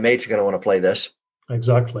none of my mates are going to want to play this.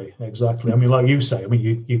 Exactly. I mean, like you say,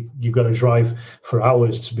 you've got to drive for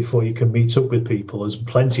hours before you can meet up with people. There's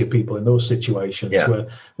plenty of people in those situations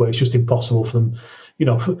where it's just impossible for them.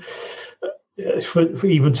 for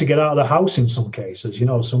even to get out of the house in some cases.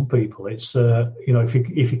 Some people, it's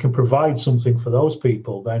if you can provide something for those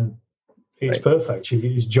people, then it's perfect.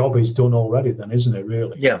 His job is done already, then, isn't it?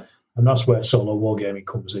 Really? Yeah. And that's where solo wargaming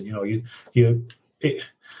comes in.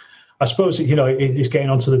 I suppose it's getting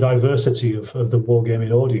onto the diversity of the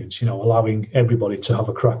wargaming audience. Allowing everybody to have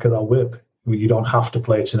a crack at that whip. You don't have to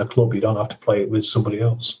play it in a club. You don't have to play it with somebody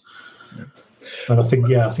else. Yeah. And I think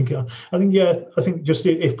just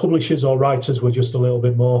if publishers or writers were just a little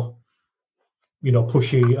bit more,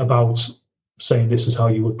 pushy about saying this is how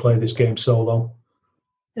you would play this game solo,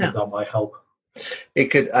 that might help. It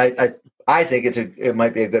could. I think it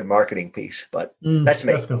might be a good marketing piece, but that's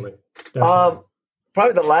me. Definitely.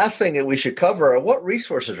 Probably the last thing that we should cover are what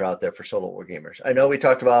resources are out there for solo wargamers. I know we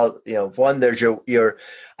talked about, one, there's your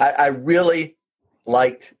I really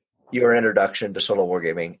liked your introduction to solo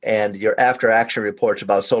wargaming, and your after action reports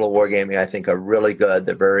about solo wargaming, I think, are really good.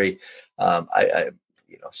 They're very,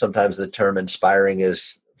 sometimes the term inspiring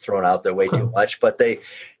is thrown out there way too much, but they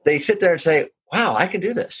sit there and say, wow, I can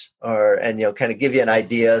do this, and kind of give you an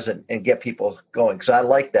ideas and get people going. So I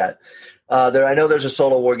like that. I know there's a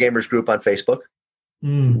solo wargamers group on Facebook,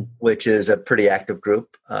 which is a pretty active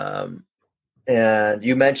group. And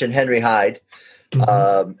you mentioned Henry Hyde,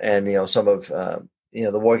 and some of the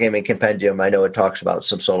Wargaming Compendium. I know it talks about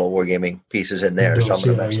some solo wargaming pieces in there. So I'm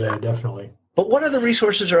going to mention that. Definitely. But what other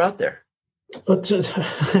resources are out there? But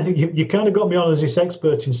you kind of got me on as this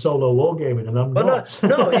expert in solo wargaming, and I'm not.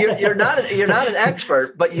 No, you're not an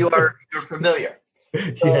expert, but you're familiar.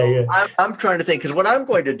 So I'm trying to think, because what I'm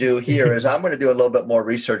going to do here is I'm going to do a little bit more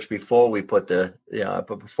research before we put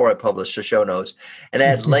before I publish the show notes, and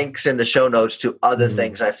add links in the show notes to other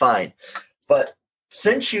things I find. But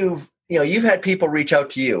since you've had people reach out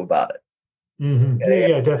to you about it.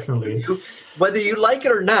 Yeah, definitely. Whether you like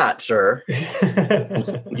it or not, sir,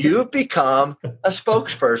 you've become a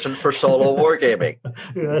spokesperson for solo wargaming.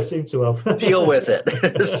 Yeah, I seem to have. Deal with it.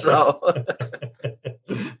 So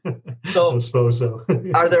I suppose so.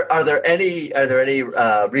 Are there any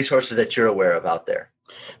resources that you're aware of out there?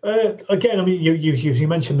 Again, I mean, you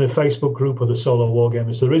mentioned the Facebook group of the solo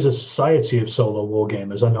wargamers. There is a society of solo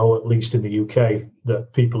wargamers. I know, at least in the UK,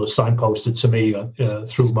 that people have signposted to me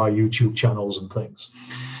through my YouTube channels and things.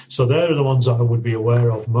 So they're the ones I would be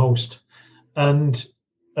aware of most. And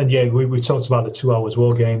yeah, we talked about the 2 hours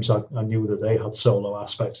war games. I knew that they had solo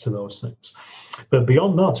aspects to those things. But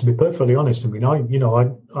beyond that, to be perfectly honest, I mean, I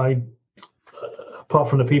apart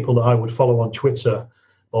from the people that I would follow on Twitter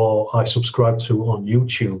or I subscribe to on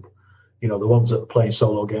YouTube, the ones that are playing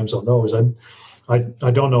solo games on those, and I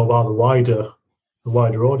don't know about the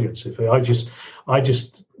wider audience. I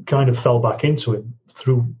just kind of fell back into it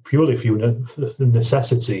purely through the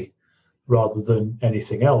necessity rather than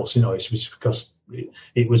anything else. It's just because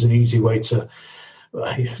it was an easy way to.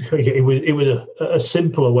 It was a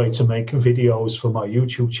simpler way to make videos for my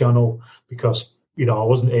YouTube channel, because I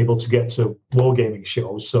wasn't able to get to wargaming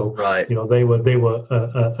shows, so right. They were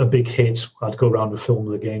a big hit. I'd go around and film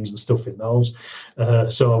the games and stuff in those.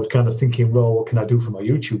 So I was kind of thinking, well, what can I do for my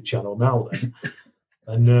YouTube channel now then?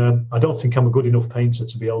 And I don't think I'm a good enough painter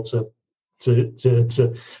to be able to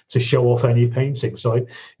show off any painting. So I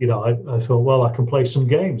thought, well, I can play some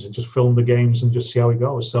games and just film the games and just see how it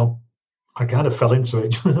goes. So I kind of fell into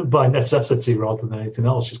it by necessity rather than anything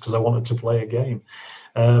else, just because I wanted to play a game.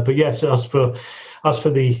 But yes, as for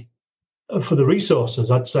the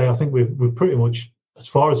resources, I'd say I think we've pretty much, as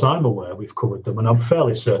far as I'm aware, we've covered them, and I'm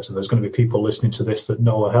fairly certain there's going to be people listening to this that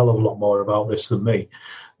know a hell of a lot more about this than me.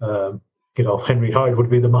 Henry Hyde would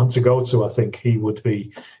be the man to go to. I think he would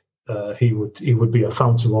be a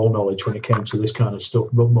fount of all knowledge when it came to this kind of stuff,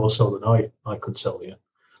 but more so than I could tell you.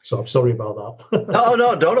 So I'm sorry about that.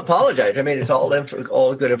 No, don't apologize. I mean, it's all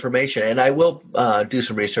good information, and I will do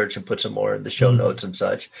some research and put some more in the show notes and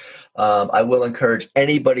such. I will encourage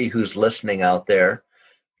anybody who's listening out there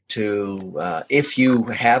to, if you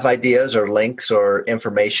have ideas or links or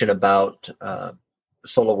information about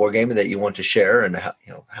solo wargaming that you want to share and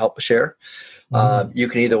help share, you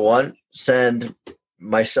can either send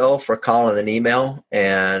myself or Colin an email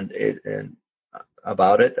and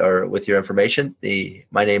about it or with your information.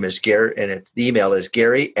 My name is Gary, and the email is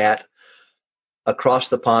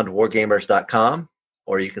Gary@acrossthepondwargamers.com,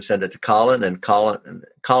 or you can send it to Colin, and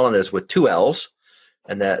Colin is with 2 L's,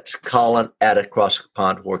 and that's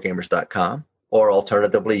Colin@acrossthepondwargamers.com. Or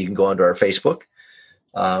alternatively, you can go onto our Facebook,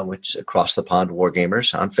 which is Across the Pond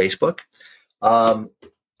Wargamers on Facebook. I'm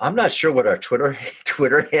not sure what our Twitter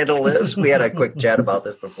handle is. We had a quick chat about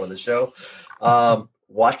this before the show.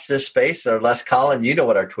 Watch this space, or Les Colin, you know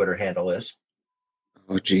what our Twitter handle is.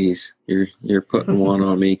 Oh, geez, you're putting one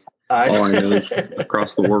on me. All I know is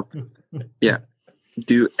across the world. Yeah.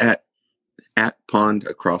 Do at pond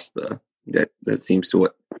across the that seems to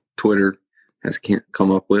what Twitter has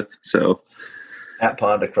come up with. So at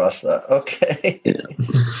pond across the okay. Yeah.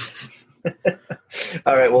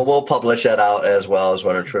 All right. Well, we'll publish that out as well as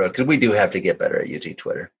Runner Twitter because we do have to get better at using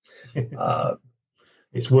Twitter.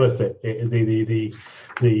 It's worth it.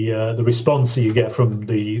 The response that you get from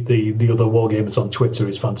the other wargamers on Twitter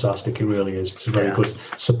is fantastic. It really is. It's a very good,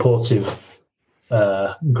 supportive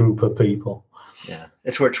group of people. Yeah,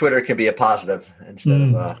 it's where Twitter can be a positive instead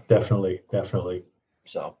of definitely.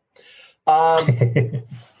 So, Colin,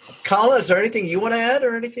 is there anything you want to add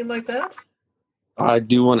or anything like that? I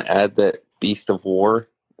do want to add that Beast of War,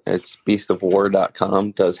 it's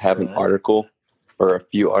beastofwar.com, does have an article or a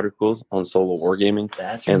few articles on solo wargaming.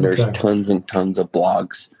 And there's tons and tons of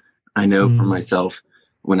blogs. I know for myself,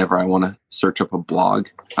 whenever I want to search up a blog,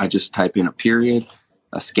 I just type in a period,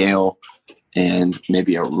 a scale, and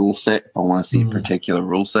maybe a rule set if I want to see a particular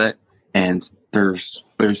rule set. And there's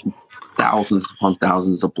thousands upon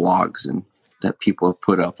thousands of blogs and that people have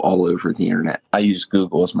put up all over the internet. I use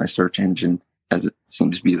Google as my search engine as it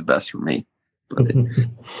seems to be the best for me. But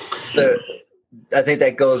I think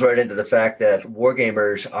that goes right into the fact that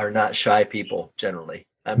wargamers are not shy people generally.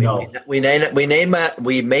 I mean, we may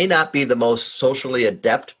not be the most socially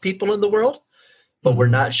adept people in the world, but we're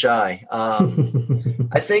not shy.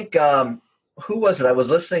 I think who was it? I was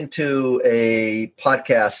listening to a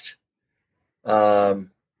podcast. I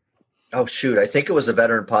think it was a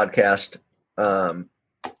veteran podcast,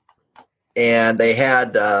 and they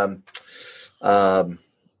had.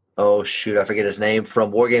 I forget his name,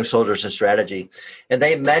 from War Game Soldiers and Strategy. And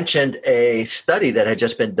they mentioned a study that had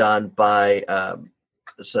just been done by a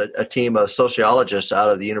team of sociologists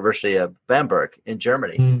out of the University of Bamberg in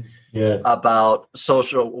Germany about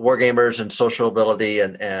social wargamers and social ability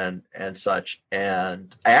and such.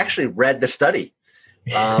 And I actually read the study.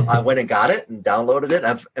 I went and got it and downloaded it.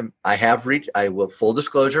 Full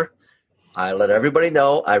disclosure, I let everybody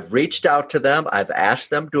know I've reached out to them. I've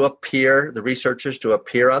asked them to appear, the researchers to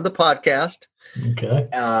appear on the podcast. Okay.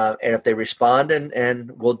 And if they respond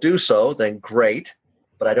and will do so, then great.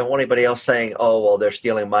 But I don't want anybody else saying, oh, well, they're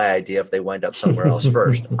stealing my idea if they wind up somewhere else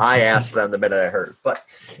first. I asked them the minute I heard. But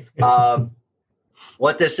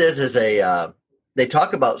what this is they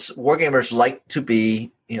talk about wargamers like to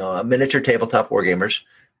be, a miniature tabletop wargamers.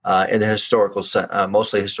 In the historical,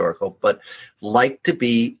 mostly historical, but like to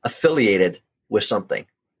be affiliated with something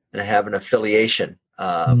and have an affiliation,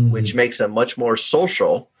 which makes them much more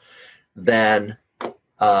social than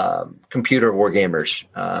computer wargamers.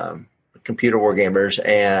 Computer wargamers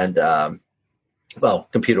and,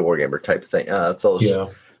 computer wargamer type of thing.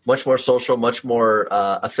 Much more social, much more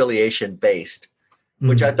affiliation based,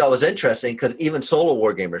 which I thought was interesting because even solo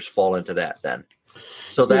wargamers fall into that then.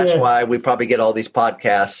 So that's why we probably get all these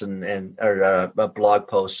podcasts and blog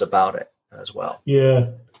posts about it as well. Yeah,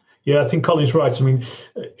 I think Colin's right. I mean,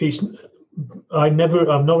 I've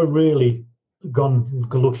never really gone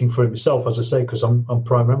looking for it myself, as I say, because I'm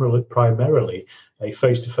primarily a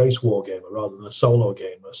face-to-face war gamer rather than a solo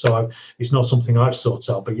gamer. So it's not something I've sought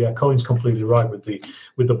out. But yeah, Colin's completely right with the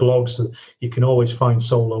blogs. You can always find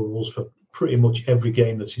solo rules for pretty much every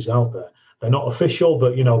game that is out there. They're not official,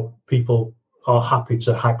 but people are happy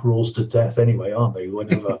to hack rules to death anyway, aren't they?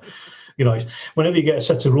 Whenever whenever you get a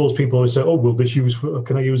set of rules, people always say, "Oh, will this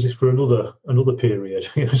can I use this for another period?"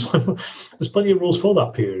 It's like, there's plenty of rules for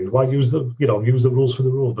that period. Why use the rules for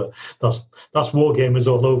the rule? But that's war gamers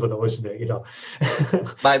all over, though, isn't it?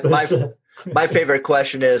 My favorite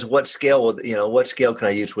question is, what scale can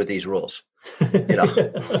I use with these rules?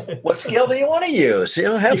 What scale do you want to use?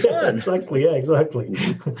 Have fun. Exactly. Yeah, exactly.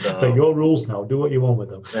 So, they're your rules now. Do what you want with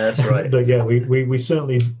them. That's right. But yeah, we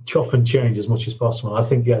certainly chop and change as much as possible. I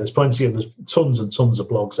think there's tons and tons of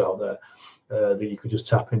blogs out there that you could just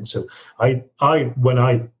tap into. When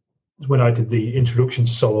I did the introduction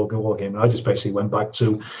to solo wargaming, I just basically went back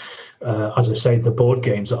to, as I say, the board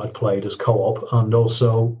games that I'd played as co-op, and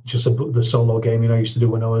also just the solo gaming I used to do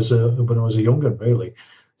when I was a young'un, really.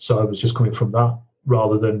 So I was just coming from that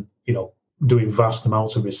rather than, doing vast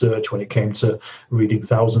amounts of research when it came to reading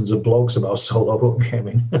thousands of blogs about solo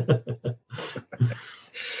gaming.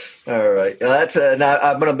 All right. That's now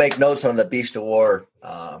I'm going to make notes on the Beast of War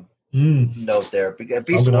note there.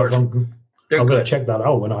 Beast of War, they're I'm good. going to check that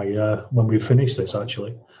out when we finish this,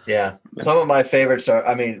 actually. Yeah. Some of my favorites are,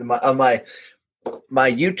 on my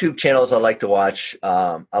YouTube channels I like to watch.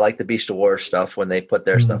 I like the Beast of War stuff when they put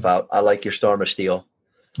their stuff out. I like your Storm of Steel.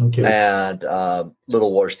 Okay. And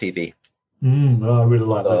Little Wars TV. I really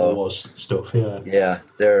like Little Wars stuff. Yeah. Yeah,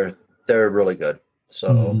 they're really good.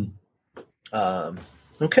 So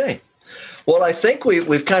Okay. Well, I think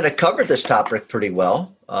we've kind of covered this topic pretty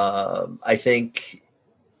well. I think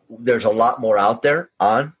there's a lot more out there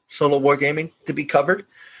on solo wargaming to be covered.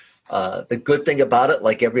 The good thing about it,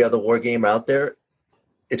 like every other war game out there,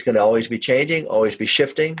 it's going to always be changing, always be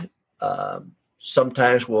shifting.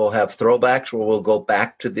 Sometimes we'll have throwbacks where we'll go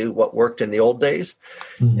back to what worked in the old days.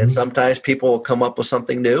 Mm-hmm. And sometimes people will come up with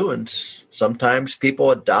something new, and sometimes people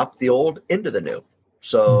adopt the old into the new.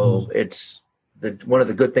 So it's one of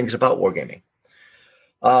the good things about wargaming.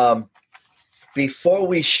 Before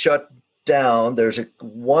we shut down, there's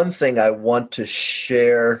one thing I want to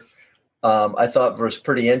share. I thought was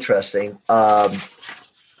pretty interesting.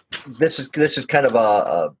 This is kind of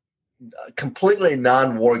a completely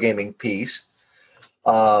non-wargaming piece.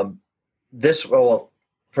 First of all,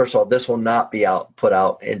 this will not be put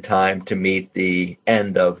out in time to meet the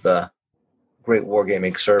end of the Great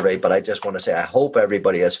Wargaming Survey, but I just want to say I hope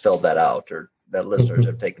everybody has filled that out, or that listeners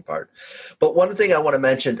have taken part. But one thing I want to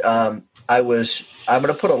mention, I'm going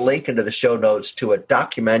to put a link into the show notes to a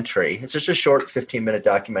documentary. It's just a short 15-minute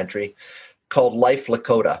documentary called Life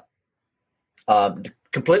Lakota.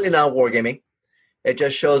 Completely non-wargaming. It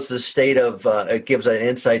just shows the state of, it gives an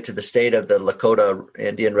insight to the state of the Lakota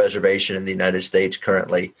Indian Reservation in the United States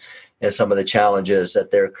currently, and some of the challenges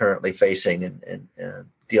that they're currently facing and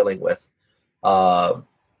dealing with.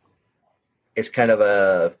 It's kind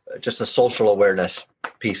of just a social awareness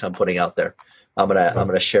piece I'm putting out there. I'm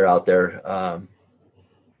gonna share out there.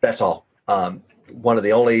 That's all. One of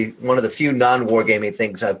the few non-wargaming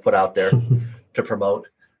things I've put out there to promote.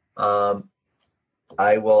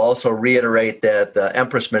 I will also reiterate that the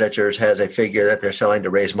Empress Miniatures has a figure that they're selling to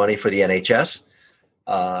raise money for the NHS.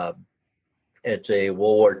 It's a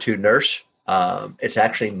World War II nurse. It's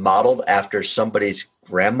actually modeled after somebody's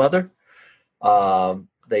grandmother.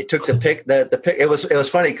 They took the pic. It was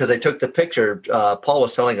funny because they took the picture. Paul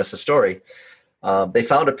was telling us a story. They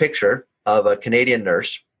found a picture of a Canadian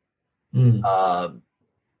nurse during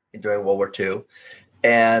World War II.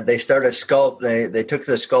 And they started They took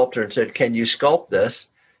the sculptor and said, "Can you sculpt this?"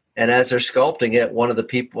 And as they're sculpting it, one of the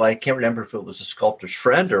people, I can't remember if it was the sculptor's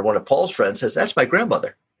friend or one of Paul's friends, says, "That's my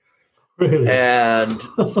grandmother." Really? And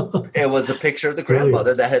it was a picture of the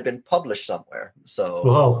grandmother that had been published somewhere. So,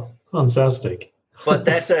 wow, fantastic! But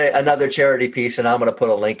that's another charity piece, and I'm going to put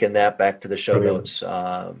a link in that back to the show notes.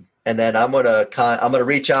 And then I'm going to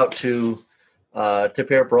reach out to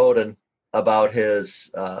Pierre Broden about his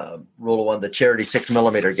Rule of One, the charity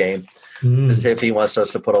 6mm game, to see if he wants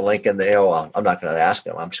us to put a link in there. Well, I'm not going to ask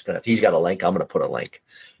him. I'm just going to, if he's got a link, I'm going to put a link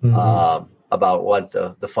about what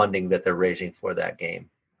the funding that they're raising for that game.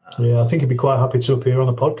 Yeah, I think he'd be quite happy to appear on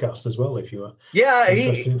the podcast as well if you were. Yeah,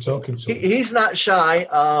 he's not shy.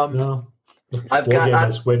 No,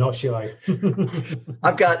 we're not shy.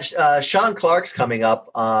 I've got Sean Clark's coming up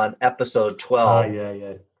on episode 12.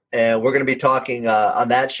 Yeah. And we're going to be talking on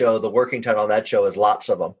that show. The working title on that show is Lots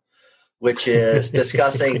of Them, which is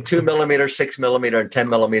discussing 2mm, 6mm, and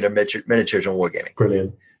 10mm miniatures in wargaming.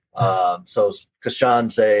 Brilliant. So, because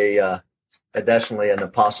Sean's definitely an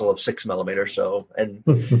apostle of 6mm. So, and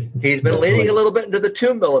he's been leaning a little bit into the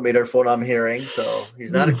 2mm from what I'm hearing. So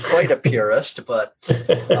he's not quite a purist, but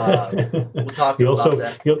we'll talk about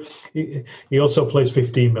that. He also plays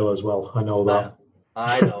 15mm as well. I know that.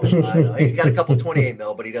 I know. He's got a couple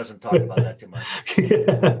 28mm, but he doesn't talk about that too much.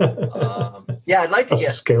 I'd like to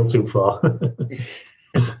get scale too far.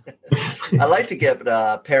 I'd like to get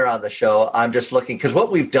Per on the show. I'm just looking because what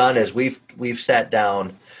we've done is we've sat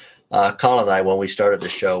down. Colin and I, when we started the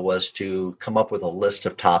show, was to come up with a list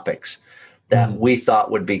of topics that we thought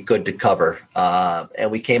would be good to cover, and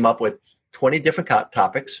we came up with 20 different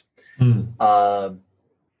topics.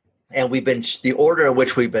 And the order in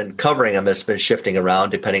which we've been covering them has been shifting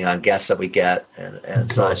around depending on guests that we get and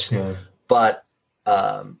such. Yeah. But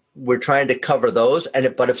we're trying to cover those.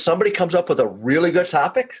 But if somebody comes up with a really good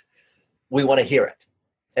topic, we want to hear it.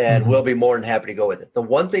 And we'll be more than happy to go with it. The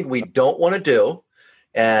one thing we don't want to do,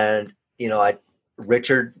 and,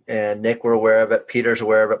 Richard and Nick were aware of it, Peter's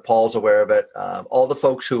aware of it, Paul's aware of it, all the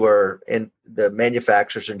folks who are in the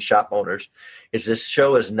manufacturers and shop owners, is this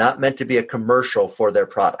show is not meant to be a commercial for their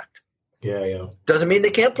product. Yeah. Doesn't mean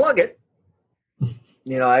they can't plug it.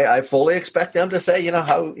 I fully expect them to say,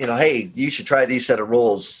 hey, you should try these set of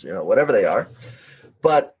rules, whatever they are.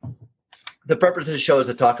 But the purpose of the show is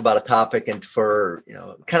to talk about a topic and for,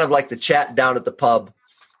 kind of like the chat down at the pub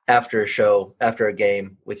after a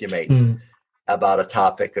game with your mates about a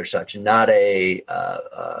topic or such, not an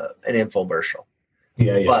infomercial.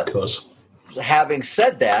 Yeah, but of course. Having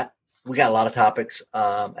said that, we got a lot of topics,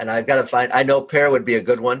 and I've got to find. I know Per would be a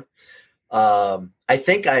good one. I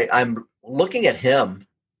think I'm looking at him,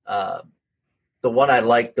 the one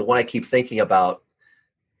I keep thinking about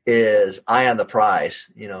is Eye on the Prize,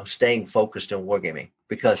 staying focused in wargaming,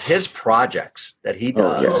 because his projects that he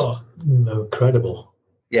does. Incredible.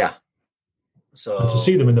 Yeah. So and to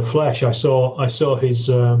see them in the flesh, I saw his,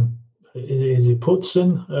 is it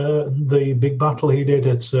Putzen, the big battle he did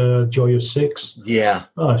at Joy of Six. Yeah.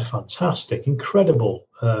 Oh, it's fantastic. Incredible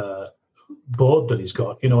board that he's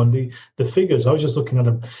got, and the figures. I was just looking at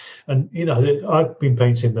them, and I've been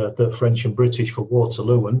painting the French and British for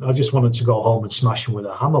Waterloo, and I just wanted to go home and smash him with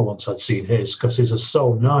a hammer once I'd seen his, because his are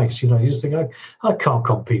so nice. You just think, I can't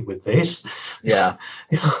compete with this. Yeah.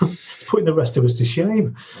 Putting the rest of us to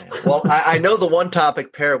shame. Yeah. Well, I know the one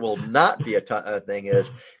topic pair will not be a thing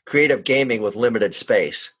is creative gaming with limited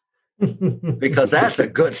space. Because that's a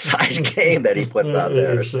good sized game that he puts out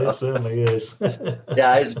there. It certainly is.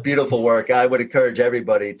 Yeah, it's beautiful work. I would encourage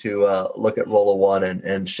everybody to look at Rolla One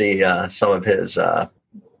and see some of the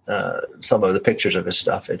pictures of his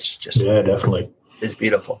stuff. It's just definitely. It's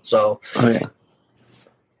beautiful. So,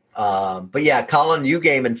 but yeah, Colin, you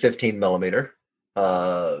game in 15 millimeter.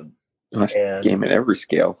 And game at every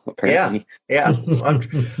scale, apparently. Yeah. I'm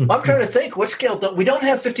trying to think what scale. We don't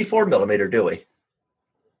have 54 millimeter, do we?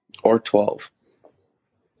 Or 12.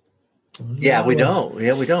 Yeah, we don't.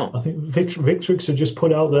 I think Victrix have just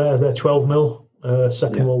put out their 12 mil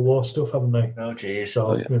Second World War stuff, haven't they? Oh, geez.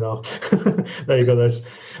 So, there you go. There's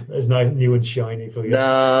nice, new and shiny for you.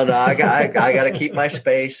 No, I got to keep my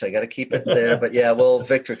space. I got to keep it there. But yeah, well,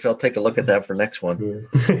 Victrix, I'll take a look at that for next one.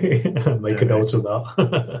 Make a note of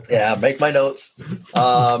that. Yeah, make my notes.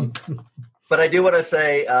 But I do want to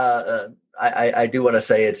say, I do want to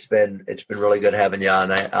say it's been really good having you on,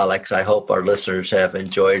 Alex. I hope our listeners have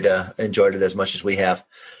enjoyed it as much as we have.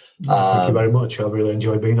 Thank you very much. I really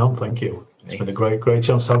enjoyed being on. Thank you. It's been a great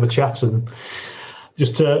chance to have a chat and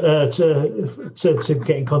just to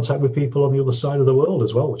get in contact with people on the other side of the world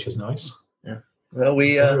as well, which is nice. Yeah. Well,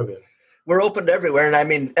 we're open to everywhere, and I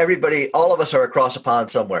mean everybody. All of us are across a pond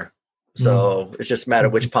somewhere, so it's just a matter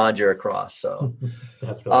of which pond you're across. So.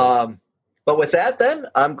 But with that, then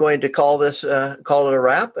I'm going to call it a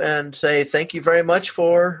wrap and say thank you very much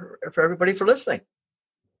for everybody for listening.